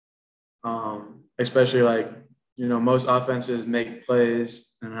tendencies, especially most offenses make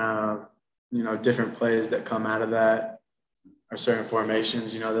plays and have, different plays that come out of that, or certain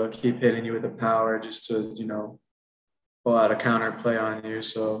formations. They'll keep hitting you with the power just to, pull out a counter play on you.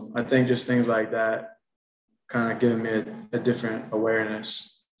 So I think just things like that kind of give me a different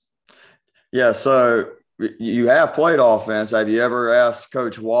awareness. Yeah. So you have played offense. Have you ever asked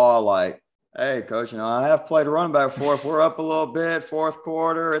Coach Wall, like, hey, Coach, I have played a running back before. If we're up a little bit, fourth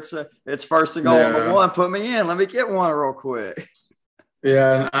quarter, it's first and goal number one. Put me in. Let me get one real quick.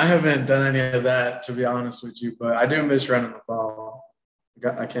 Yeah, and I haven't done any of that, to be honest with you, but I do miss running the ball.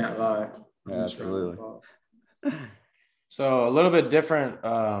 I can't lie. Yeah, absolutely. So a little bit different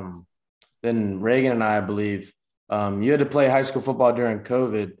than Reagan and I believe. You had to play high school football during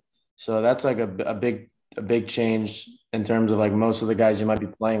COVID, so that's like a big change in terms of like most of the guys you might be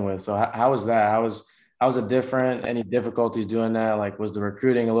playing with. So how was that? How was it different? Any difficulties doing that? Like, was the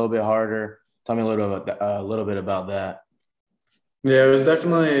recruiting a little bit harder? Tell me a little bit about that. Yeah, it was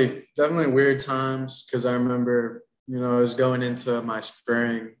definitely weird times because I remember, I was going into my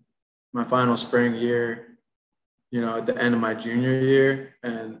final spring year, at the end of my junior year,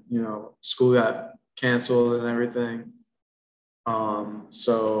 and, school got canceled and everything.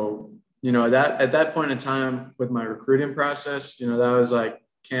 So, at that point in time with my recruiting process, that was like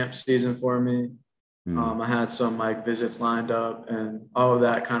camp season for me. I had some like visits lined up and all of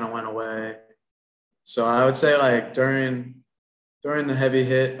that kind of went away. So I would say like during the heavy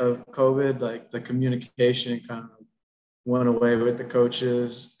hit of COVID, like the communication kind of went away with the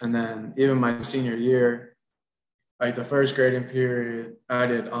coaches. And then even my senior year, like the first grading period, I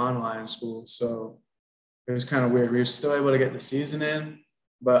did online school. So it was kind of weird. We were still able to get the season in,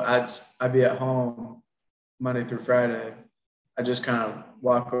 but I'd be at home Monday through Friday. I just kind of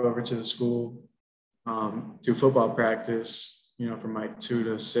walk over to the school, do football practice, from like 2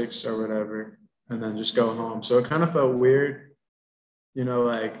 to 6 or whatever, and then just go home. So it kind of felt weird,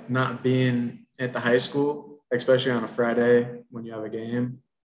 like not being at the high school, especially on a Friday when you have a game.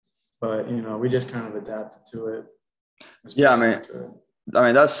 But, we just kind of adapted to it. Yeah, I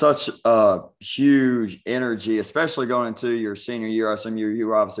mean, that's such a huge energy, especially going into your senior year. I assume you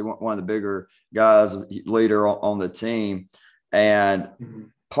were obviously one of the bigger guys, leader on the team. And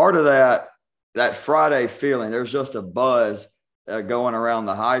part of that Friday feeling, there's just a buzz going around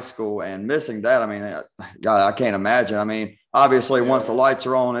the high school, and missing that. I mean, God, I can't imagine. I mean, obviously once the lights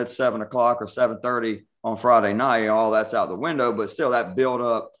are on, it's 7 o'clock or 7:30 on Friday night, all that's out the window, but still that build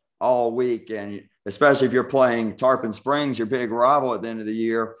up all week. And especially if you're playing Tarpon Springs, your big rival at the end of the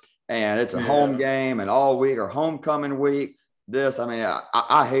year, and it's a home game and all week or homecoming week.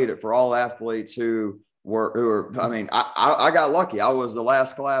 I hate it for all athletes who were, I got lucky. I was the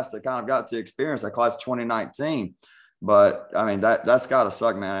last class that kind of got to experience that class of 2019. But I mean, that's got to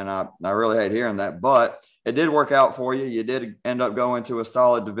suck, man. And I really hate hearing that, but it did work out for you. You did end up going to a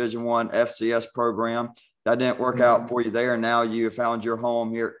solid Division I FCS program. That didn't work out for you there. And now you found your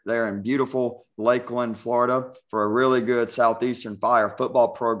home there in beautiful Lakeland, Florida, for a really good Southeastern Fire football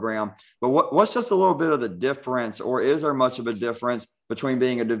program. But what's just a little bit of the difference, or is there much of a difference between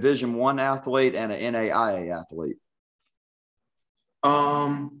being a Division I athlete and an NAIA athlete?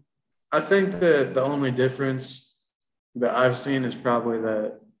 I think that the only difference that I've seen is probably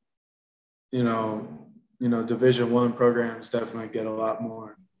that, Division I programs definitely get a lot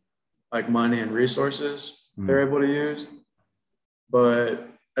more like money and resources they're able to use. But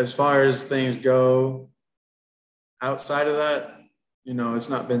as far as things go, outside of that, it's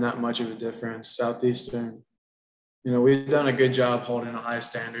not been that much of a difference. Southeastern, we've done a good job holding a high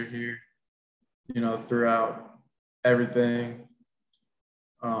standard here, throughout everything.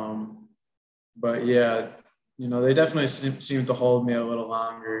 But yeah, they definitely seem to hold me a little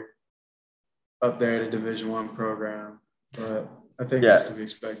longer up there at a Division I program, but I think that's to be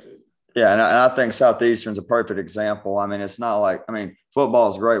expected. Yeah, and I think Southeastern's a perfect example. I mean, it's not like, football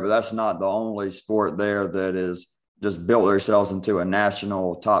is great, but that's not the only sport there that is just built themselves into a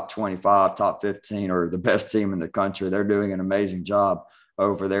national top 25, top 15, or the best team in the country. They're doing an amazing job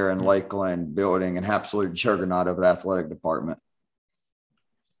over there in Lakeland, building an absolute juggernaut of an athletic department.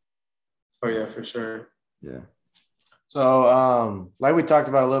 Oh, yeah, for sure. Yeah. So, like we talked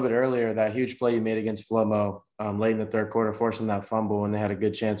about a little bit earlier, that huge play you made against Flomo late in the third quarter, forcing that fumble, and they had a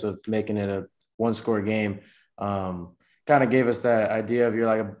good chance of making it a one-score game. Kind of gave us that idea of you're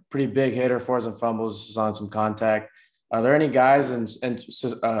like a pretty big hitter, forcing fumbles on some contact. Are there any guys and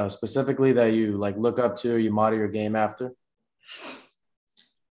specifically that you like look up to or you model your game after?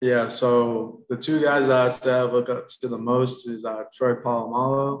 Yeah, so the two guys that I'd say I look up to the most is Troy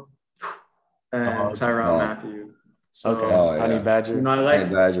Polamalu and Tyrann Mathieu. So, okay. Honey Badger. Honey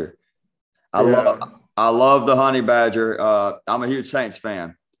Badger. I love the Honey Badger. I'm a huge Saints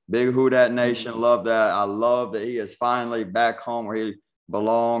fan. Big Who Dat Nation. Love that. I love that he is finally back home where he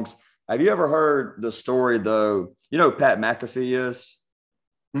belongs. Have you ever heard the story, though? You know who Pat McAfee is?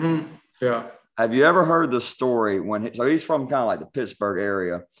 Mm-hmm. Yeah. Have you ever heard the story so he's from kind of like the Pittsburgh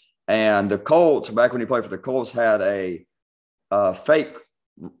area, and the Colts, back when he played for the Colts, had a fake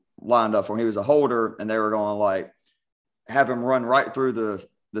lined up for him. He was a holder, and they were going to like have him run right through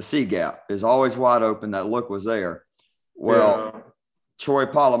the C gap. Is always wide open. That look was there. Well, Troy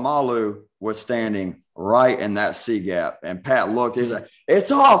Polamalu was standing right in that C gap, and Pat looked. He was like,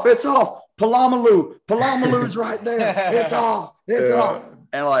 "It's off! It's off! Polamalu's right there. It's off! It's off!"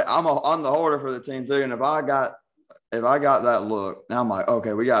 And like I'm the holder for the team too. And if I got that look, now I'm like,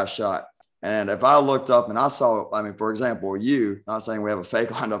 okay, we got a shot. And if I looked up and I saw, for example, not saying we have a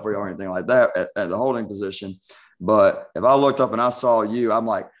fake lined up for you or anything like that at the holding position, but if I looked up and I saw you, I'm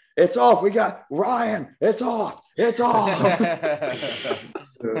like, it's off. We got Ryan. It's off. It's off.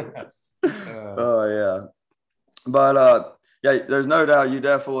 Oh yeah. But yeah, there's no doubt you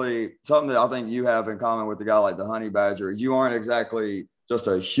definitely something that I think you have in common with the guy like the Honey Badger. You aren't exactly just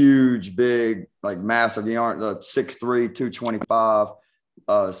a huge, big, like massive. You aren't the 6'3", 225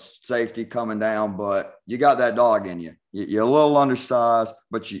 safety coming down, but you got that dog in you. You're a little undersized,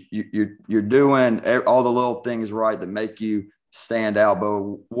 but you're doing all the little things right that make you stand out. But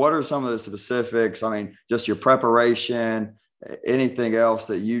what are some of the specifics? Just your preparation, anything else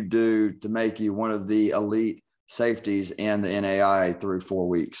that you do to make you one of the elite safeties in the NAI through 4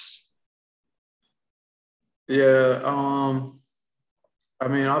 weeks? Yeah.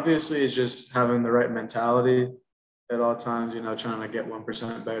 Obviously it's just having the right mentality at all times, trying to get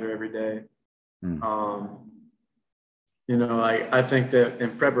 1% better every day. I think that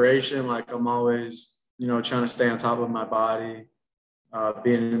in preparation, I'm always, trying to stay on top of my body,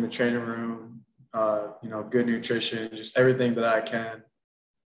 being in the training room, good nutrition, just everything that I can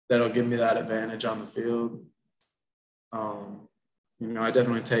that'll give me that advantage on the field. I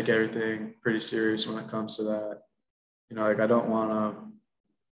definitely take everything pretty serious when it comes to that. I don't want to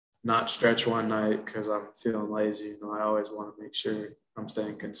not stretch one night because I'm feeling lazy. I always want to make sure I'm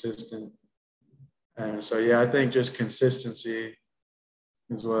staying consistent. And so, yeah, I think just consistency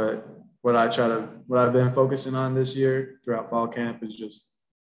is what I've been focusing on this year throughout fall camp, is just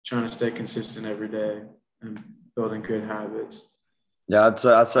trying to stay consistent every day and building good habits. Yeah,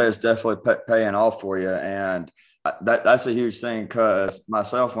 I'd say it's definitely paying off for you. And that's a huge thing, because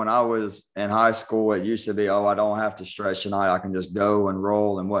myself, when I was in high school, it used to be, I don't have to stretch tonight. I can just go and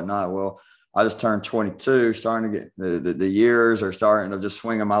roll and whatnot. Well, I just turned 22, starting to get the years are starting to just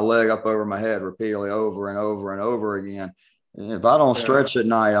swinging my leg up over my head repeatedly over and over and over again. And if I don't stretch at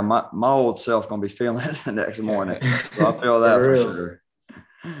night, my old self going to be feeling it the next morning. So I feel that for sure.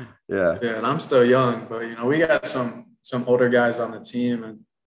 Yeah. Yeah. And I'm still young, but, we got some older guys on the team,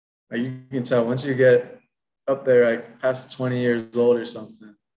 and you can tell once you get up there, past 20 years old or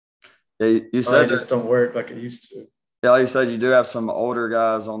something. Yeah, you said it just don't work like it used to. Yeah, like you said, you do have some older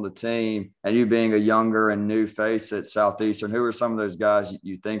guys on the team, and you being a younger and new face at Southeastern, who are some of those guys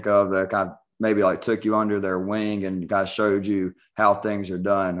you think of that kind of maybe took you under their wing and kind of showed you how things are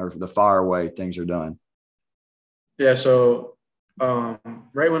done, or the Fire way things are done? Yeah, so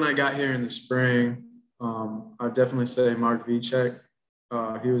right when I got here in the spring, I'd definitely say Mark Vicek.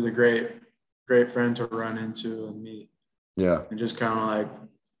 He was a great friend to run into and meet. Yeah. And just kind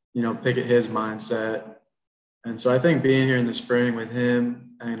of pick at his mindset. And so I think being here in the spring with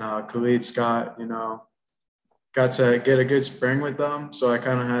him and Khalid Scott, got to get a good spring with them. So I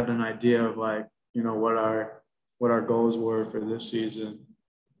kind of had an idea of like, what our goals were for this season.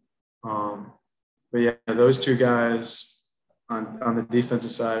 But yeah, those two guys on the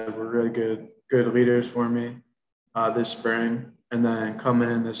defensive side were really good leaders for me this spring. And then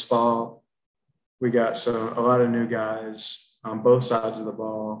coming in this fall, we got a lot of new guys on both sides of the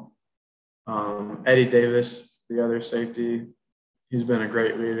ball. Eddie Davis, the other safety, he's been a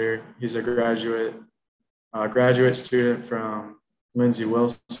great leader. He's a graduate student from Lindsey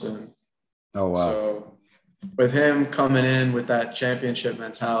Wilson. Oh, wow. So with him coming in with that championship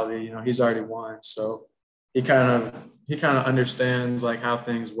mentality, he's already won. So he kind of understands like how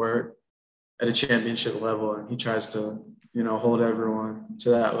things work at a championship level, and he tries to, hold everyone to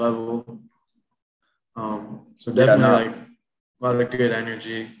that level. So definitely like a lot of good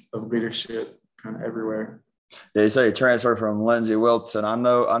energy of leadership kind of everywhere. Yeah, you say you transferred from Lindsey Wilson. I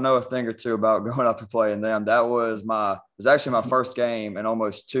know a thing or two about going up and playing them. It was actually my first game in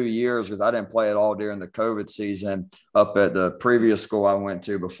almost 2 years because I didn't play at all during the COVID season up at the previous school I went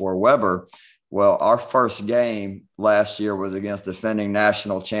to before Weber. Well, our first game last year was against defending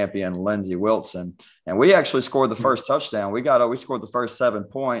national champion Lindsey Wilson, and we actually scored the first touchdown. We scored the first 7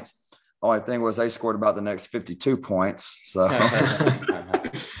 points. Only thing was they scored about the next 52 points. So it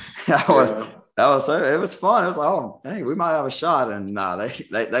was fun. It was like, oh, dang, we might have a shot. And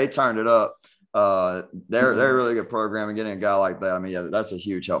they turned it up. They're a really good program, and getting a guy like that, I mean, yeah, that's a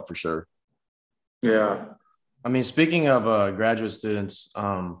huge help for sure. Yeah. I mean, speaking of graduate students,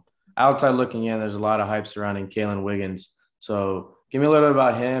 outside looking in, there's a lot of hype surrounding Kalen Wiggins. So give me a little bit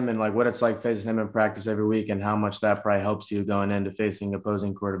about him and like what it's like facing him in practice every week and how much that probably helps you going into facing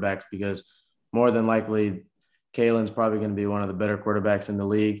opposing quarterbacks, because more than likely Kalen's probably going to be one of the better quarterbacks in the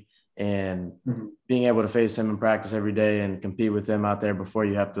league. And being able to face him in practice every day and compete with him out there before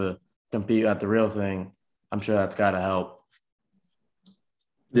you have to compete at the real thing, I'm sure that's got to help.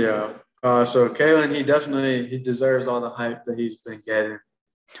 Yeah. So Kalen, he deserves all the hype that he's been getting.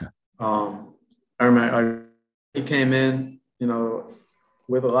 I remember he came in,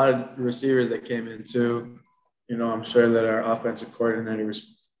 with a lot of receivers that came in too. I'm sure that our offensive coordinator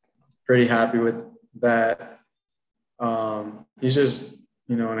was pretty happy with that. He's just,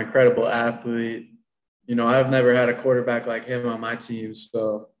 an incredible athlete. I've never had a quarterback like him on my team.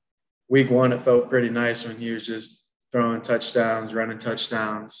 So week 1, it felt pretty nice when he was just throwing touchdowns, running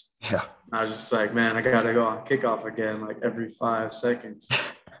touchdowns. Yeah. I was just like, man, I got to go on kickoff again, like every 5 seconds.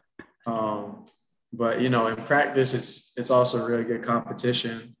 But, in practice, it's also really good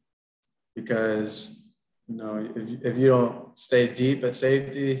competition because, if you don't stay deep at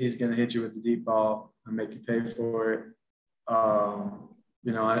safety, he's going to hit you with the deep ball and make you pay for it.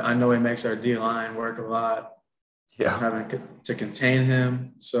 I know he makes our D-line work a lot. Yeah. Having to contain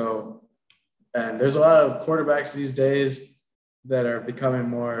him. So, and there's a lot of quarterbacks these days that are becoming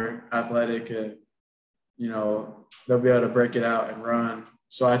more athletic and, they'll be able to break it out and run.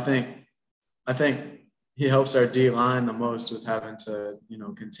 So I think he helps our D-line the most with having to,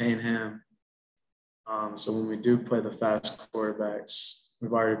 contain him. So when we do play the fast quarterbacks,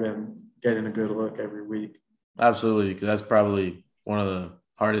 we've already been getting a good look every week. Absolutely, because that's probably one of the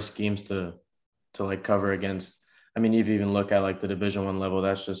hardest schemes to like cover against. I mean, if you even look at like the Division I level,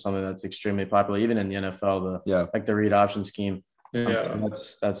 that's just something that's extremely popular. Even in the NFL, the read option scheme,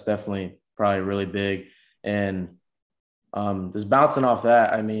 that's definitely probably really big. And just bouncing off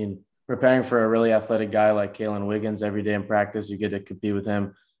that, I mean, preparing for a really athletic guy like Kalen Wiggins every day in practice, you get to compete with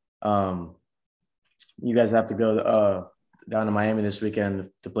him. You guys have to go down to Miami this weekend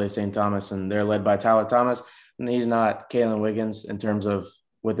to play St. Thomas, and they're led by Tyler Thomas. And he's not Kalen Wiggins in terms of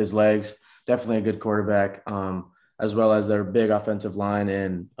with his legs. Definitely a good quarterback, as well as their big offensive line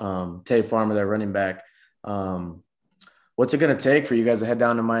and Tay Farmer, their running back. What's it going to take for you guys to head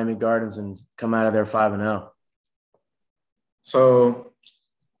down to Miami Gardens and come out of there 5-0? So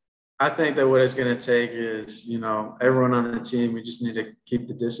I think that what it's going to take is, everyone on the team, we just need to keep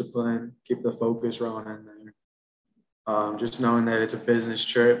the discipline, keep the focus rolling in there. Just knowing that it's a business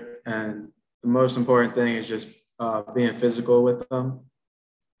trip, and the most important thing is just being physical with them.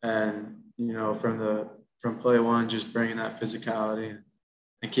 And, from play 1, just bringing that physicality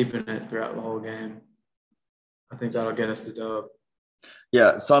and keeping it throughout the whole game. I think that'll get us the dub.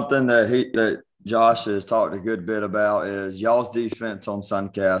 Yeah, something that Josh has talked a good bit about is y'all's defense on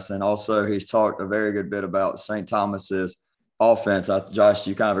Suncast, and also he's talked a very good bit about St. Thomas's offense. Josh,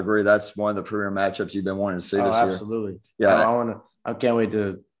 you kind of agree that's one of the premier matchups you've been wanting to see this year? Absolutely. Yeah, I can't wait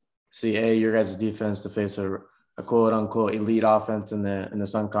to see your guys' defense to face a quote unquote elite offense in the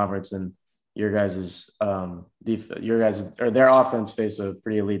Sun Conference, and your guys' their offense face a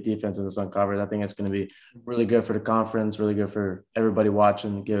pretty elite defense in the Sun Conference. I think it's going to be really good for the conference, really good for everybody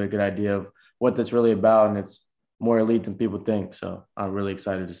watching, give a good idea of what that's really about, and it's more elite than people think. So I'm really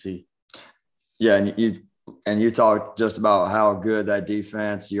excited to see. Yeah, and you talked just about how good that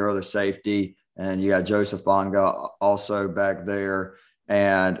defense, your other safety, and you got Joseph Bonga also back there.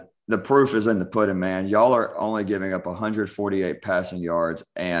 And the proof is in the pudding, man. Y'all are only giving up 148 passing yards.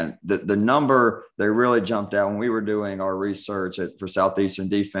 And the number that really jumped out when we were doing our research for Southeastern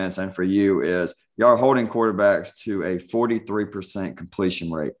defense and for you is y'all are holding quarterbacks to a 43%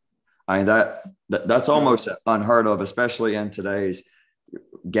 completion rate. I mean, that's almost unheard of, especially in today's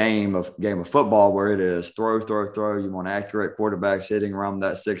game of football where it is throw. You want accurate quarterbacks hitting around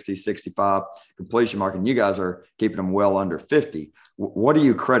that 60, 65 completion mark, and you guys are keeping them well under 50. What do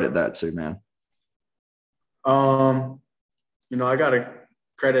you credit that to, man? I got to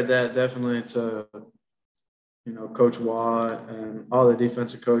credit that definitely to, Coach Watt and all the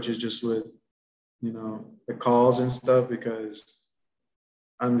defensive coaches just with, the calls and stuff, because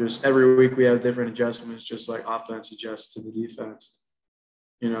every week we have different adjustments, just like offense adjusts to the defense.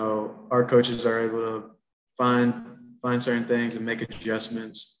 Our coaches are able to find certain things and make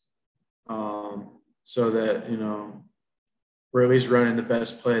adjustments so that, we're at least running the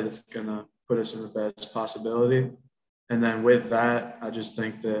best play that's going to put us in the best possibility. And then with that, I just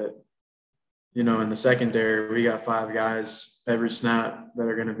think that, in the secondary, we got 5 guys every snap that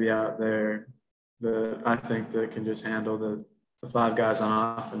are going to be out there that I think that can just handle the 5 guys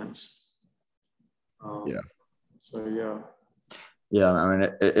on offense. Yeah. So, yeah. Yeah, I mean,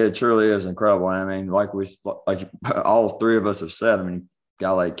 it truly is incredible. I mean, like all 3 of us have said, I mean, a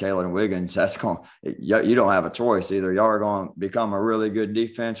guy like Kalen Wiggins, you don't have a choice. Either y'all are going to become a really good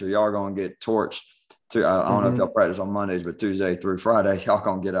defense or y'all are going to get torched. I don't know if y'all practice on Mondays, but Tuesday through Friday, y'all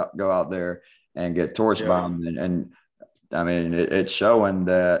going to go out there and get torched by them. And I mean, it's showing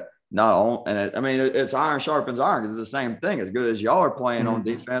that not only, and it's iron sharpens iron because it's the same thing. As good as y'all are playing on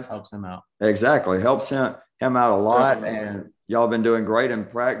defense, helps him out. Exactly, helps him out a lot. Definitely. And y'all been doing great in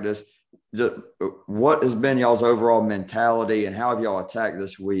practice. Just, what has been y'all's overall mentality, and how have y'all attacked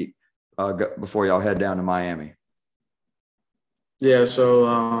this week before y'all head down to Miami? Yeah,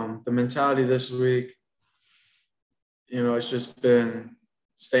 so the mentality this week, it's just been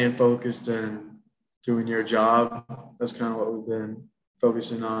staying focused and doing your job. That's kind of what we've been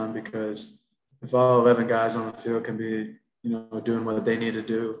focusing on, because if all 11 guys on the field can be, doing what they need to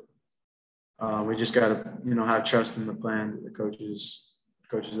do, we just got to, have trust in the plan that the coaches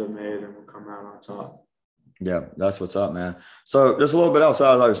have made, and we'll come out on top. Yeah, that's what's up, man. So just a little bit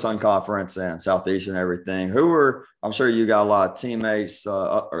outside of the Sun Conference and Southeast and everything, I'm sure you got a lot of teammates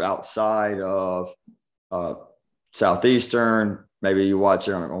or outside of Southeastern. Maybe you watch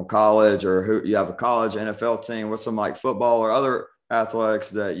it on college, or who you have a college NFL team. What's some like football or other athletics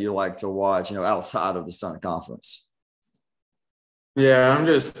that you like to watch, outside of the Sun Conference? Yeah, I'm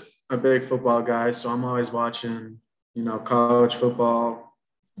just a big football guy, so I'm always watching, college football,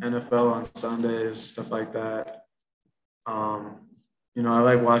 NFL on Sundays, stuff like that. I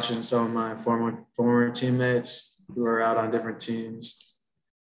like watching some of my former teammates who are out on different teams.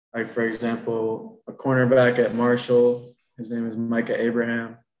 Like, for example, a cornerback at Marshall, his name is Micah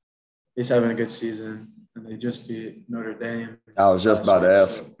Abraham. He's having a good season, and they just beat Notre Dame. I was just about to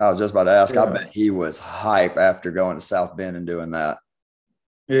ask. Yeah. I bet he was hype after going to South Bend and doing that.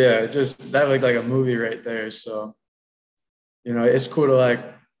 Yeah, that looked like a movie right there. So, it's cool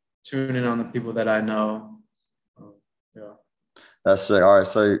to tune in on the people that I know. Yeah. That's sick. All right.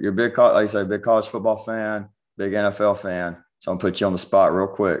 So you're big college football fan, big NFL fan. So I'm going to put you on the spot real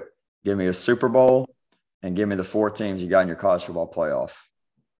quick. Give me a Super Bowl and give me the 4 teams you got in your college football playoff.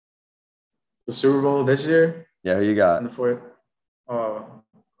 The Super Bowl this year? Yeah, who you got? In the 4th? Oh,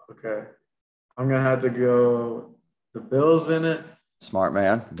 okay. I'm going to have to go the Bills in it. Smart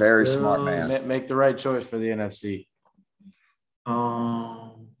man. Very smart man. Make the right choice for the NFC.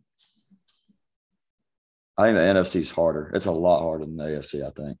 I think the NFC is harder. It's a lot harder than the AFC, I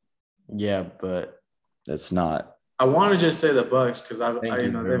think. Yeah, but it's not. I want to just say the Bucks because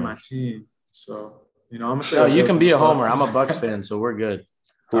they're my team. So, I'm gonna say. No, you can be a homer. I'm a Bucks fan, so we're good.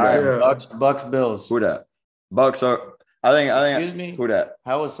 Who that? Yeah. Bucks, Bills. Who that? Bucks are. I think. Excuse me. Who that?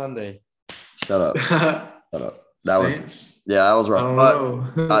 How was Sunday? Shut up. Shut up. Saints? That was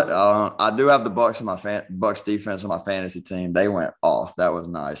rough. But I do have the Bucks in my Bucks defense on my fantasy team. They went off. That was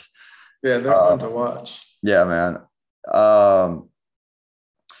nice. Yeah, they're fun to watch. Yeah, man.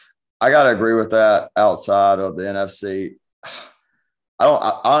 I gotta agree with that. Outside of the NFC,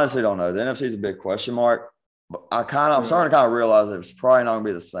 I honestly don't know. The NFC is a big question mark. But I'm starting to kind of realize that it's probably not gonna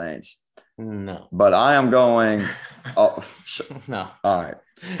be the Saints. No. But I am going. Oh, No. all right.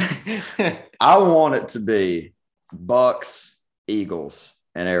 I want it to be Bucks, Eagles,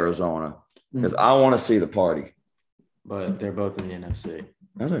 and Arizona because I want to see the party. But they're both in the NFC.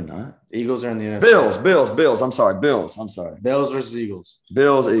 No, they're not. Eagles are in the NFC. Bills. I'm sorry. Bills versus Eagles.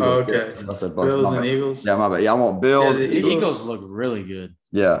 Bills, Eagles. Oh, okay. Yes, I said Bucks. Bills and Eagles. Yeah, my bad. Yeah, I want Bills. Yeah, The Eagles look really good.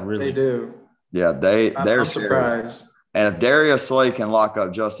 Yeah. Really. They do. Yeah, they're I'm scary. surprised. And if Darius Slay can lock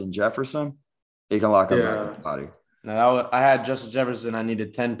up Justin Jefferson, he can lock up everybody. Now, I had Justin Jefferson. I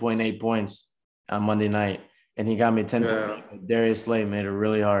needed 10.8 points on Monday night, and he got me 10. Yeah. Darius Slay made it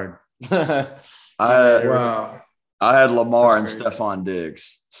really hard. Wow. I had Lamar and That's crazy. Stephon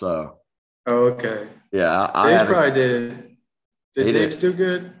Diggs. So, Oh, okay. yeah. Diggs probably did. Did He Diggs did. do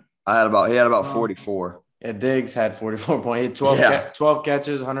good? He had about 44. Yeah, Diggs had 44 points. He had 12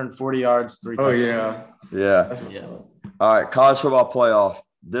 catches, 140 yards, 3 Oh, touchdowns. yeah. Yeah. That's what's up. All right, college football playoff.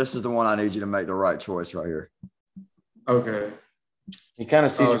 This is the one I need you to make the right choice right here. Okay. He kind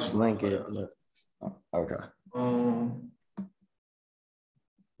of sees Oh, your blanket. Look. Okay.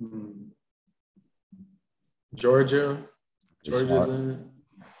 Georgia. Georgia's Smart. in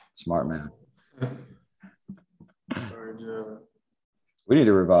Smart man. it. Georgia. We need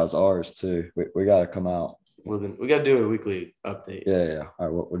to revise ours too. We got to come out. We got to do a weekly update. Yeah. All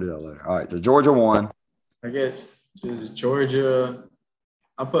right, we'll do that later. All right, so Georgia won. I guess just Georgia.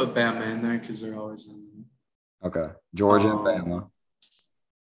 I'll put Bama in there because they're always in there. Okay, Georgia and Bama.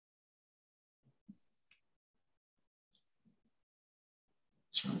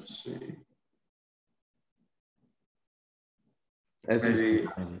 Trying to see.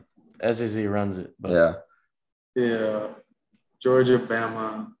 SEC runs it. But Yeah. Yeah. Georgia,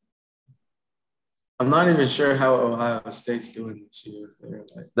 Bama. I'm not even sure how Ohio State's doing this year.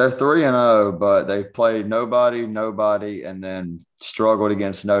 They're 3-0, but they played nobody, and then struggled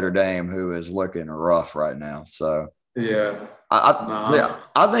against Notre Dame, who is looking rough right now. So yeah.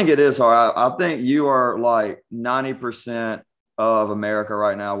 I think it is hard. I think you are like 90% of America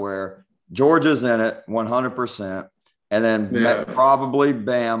right now, where Georgia's in it 100%, and then probably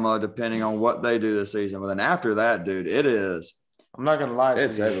Bama, depending on what they do this season. But then after that, dude, it is. I'm not gonna lie.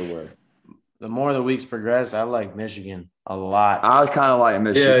 It's everywhere. The more the weeks progress, I like Michigan a lot. I kind of like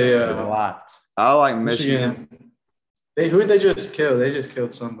Michigan. Yeah. A lot. I like Michigan. Who did they just kill? They just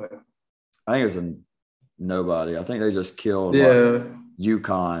killed somebody. I think it's a nobody. I think they just killed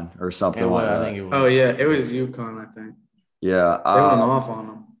UConn or something like that. I think it was. Oh, yeah. It was UConn, I think. Yeah. They went off on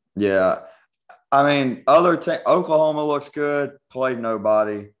them. Yeah. I mean, Oklahoma looks good, played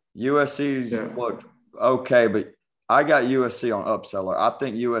nobody. USC's looked okay, but I got USC on upseller. I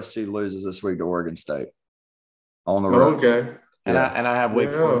think USC loses this week to Oregon State on the road. Okay. And I have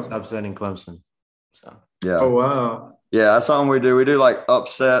Wake Forest upsetting Clemson. So yeah. Oh wow. Yeah, that's something we do. We do like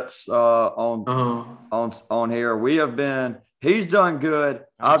upsets on here. We have been. He's done good.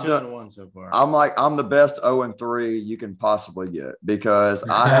 I've done 2-1 so far. I'm the best 0-3 you can possibly get because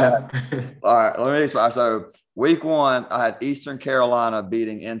I had. All right, let me explain. So week 1, I had Eastern Carolina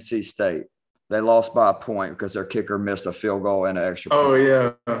beating NC State. They lost by a point because their kicker missed a field goal and an extra point. Oh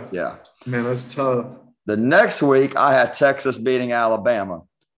yeah. Yeah. Man, that's tough. The next week, I had Texas beating Alabama.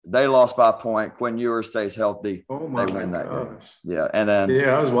 They lost by a point. Quinn Ewers stays healthy. Oh my they win that gosh. game. Yeah, and then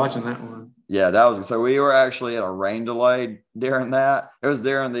I was watching that one. Yeah, that was so. We were actually at a rain delay during that. It was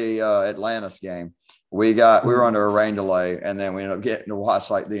during the Atlantis game. We were under a rain delay, and then we ended up getting to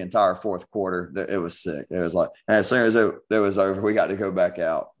watch like the entire fourth quarter. It was sick. It was like, and as soon as it was over, we got to go back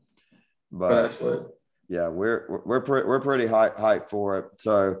out. But that's lit. Yeah, we're pretty hyped for it.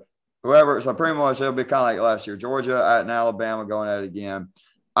 So pretty much it'll be kind of like last year. Georgia at Alabama going at it again.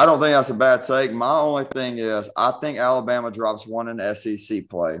 I don't think that's a bad take. My only thing is I think Alabama drops one in SEC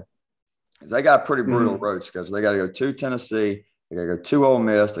play. Because they got a pretty brutal road schedule. They got to go to Tennessee. They got to go to Ole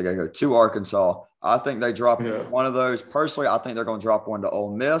Miss. They got to go to Arkansas. I think they drop one of those. Personally, I think they're going to drop one to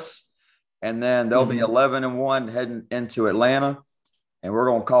Ole Miss. And then they'll be 11-1 heading into Atlanta. And we're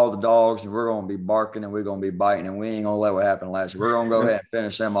going to call the dogs, and we're going to be barking, and we're going to be biting, and we ain't going to let what happened last year. We're going to go ahead and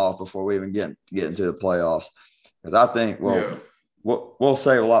finish them off before we even get into the playoffs. Because I think, we'll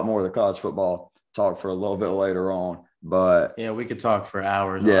save a lot more of the college football talk for a little bit later on. But yeah, we could talk for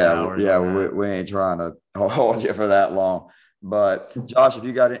hours. We ain't trying to hold you for that long. But Josh, if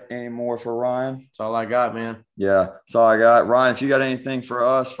you got any more for Ryan? That's all I got, man. Yeah, that's all I got. Ryan, if you got anything for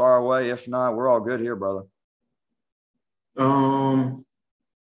us, far away. If not, we're all good here, brother.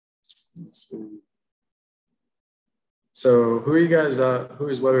 Let's see. So who are you guys? Who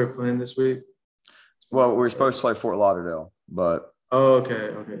is Weber playing this week? Well, we're supposed to play Fort Lauderdale, but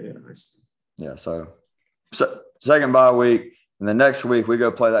okay, yeah, I see. Yeah, so second bye week. And the next week we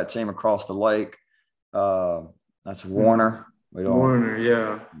go play that team across the lake. That's Warner. Warner,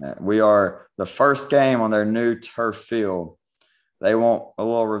 yeah. We are the first game on their new turf field. They want a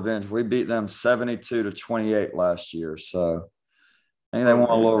little revenge. We beat them 72-28 last year. So I think they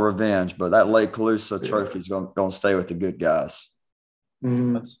want a little revenge, but that Lake Calusa trophy is going to stay with the good guys.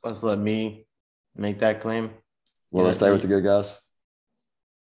 Mm-hmm. Let's let me make that claim. Will it stay with the good guys?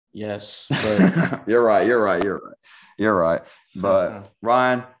 Yes. But You're right. But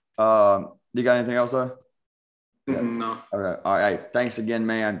Ryan, you got anything else though? No. Okay. All right. Thanks again,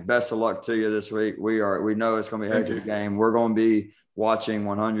 man. Best of luck to you this week. We know it's going to be a heck of a game. We're going to be watching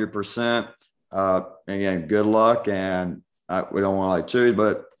 100%. Again, good luck, and we don't want to like choose,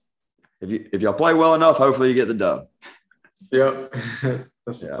 but if y'all play well enough, hopefully you get the dub. Yep.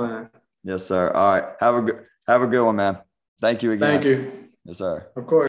 That's the plan. Yes, sir. All right. Have a good one, man. Thank you again. Thank you. Yes, sir. Of course.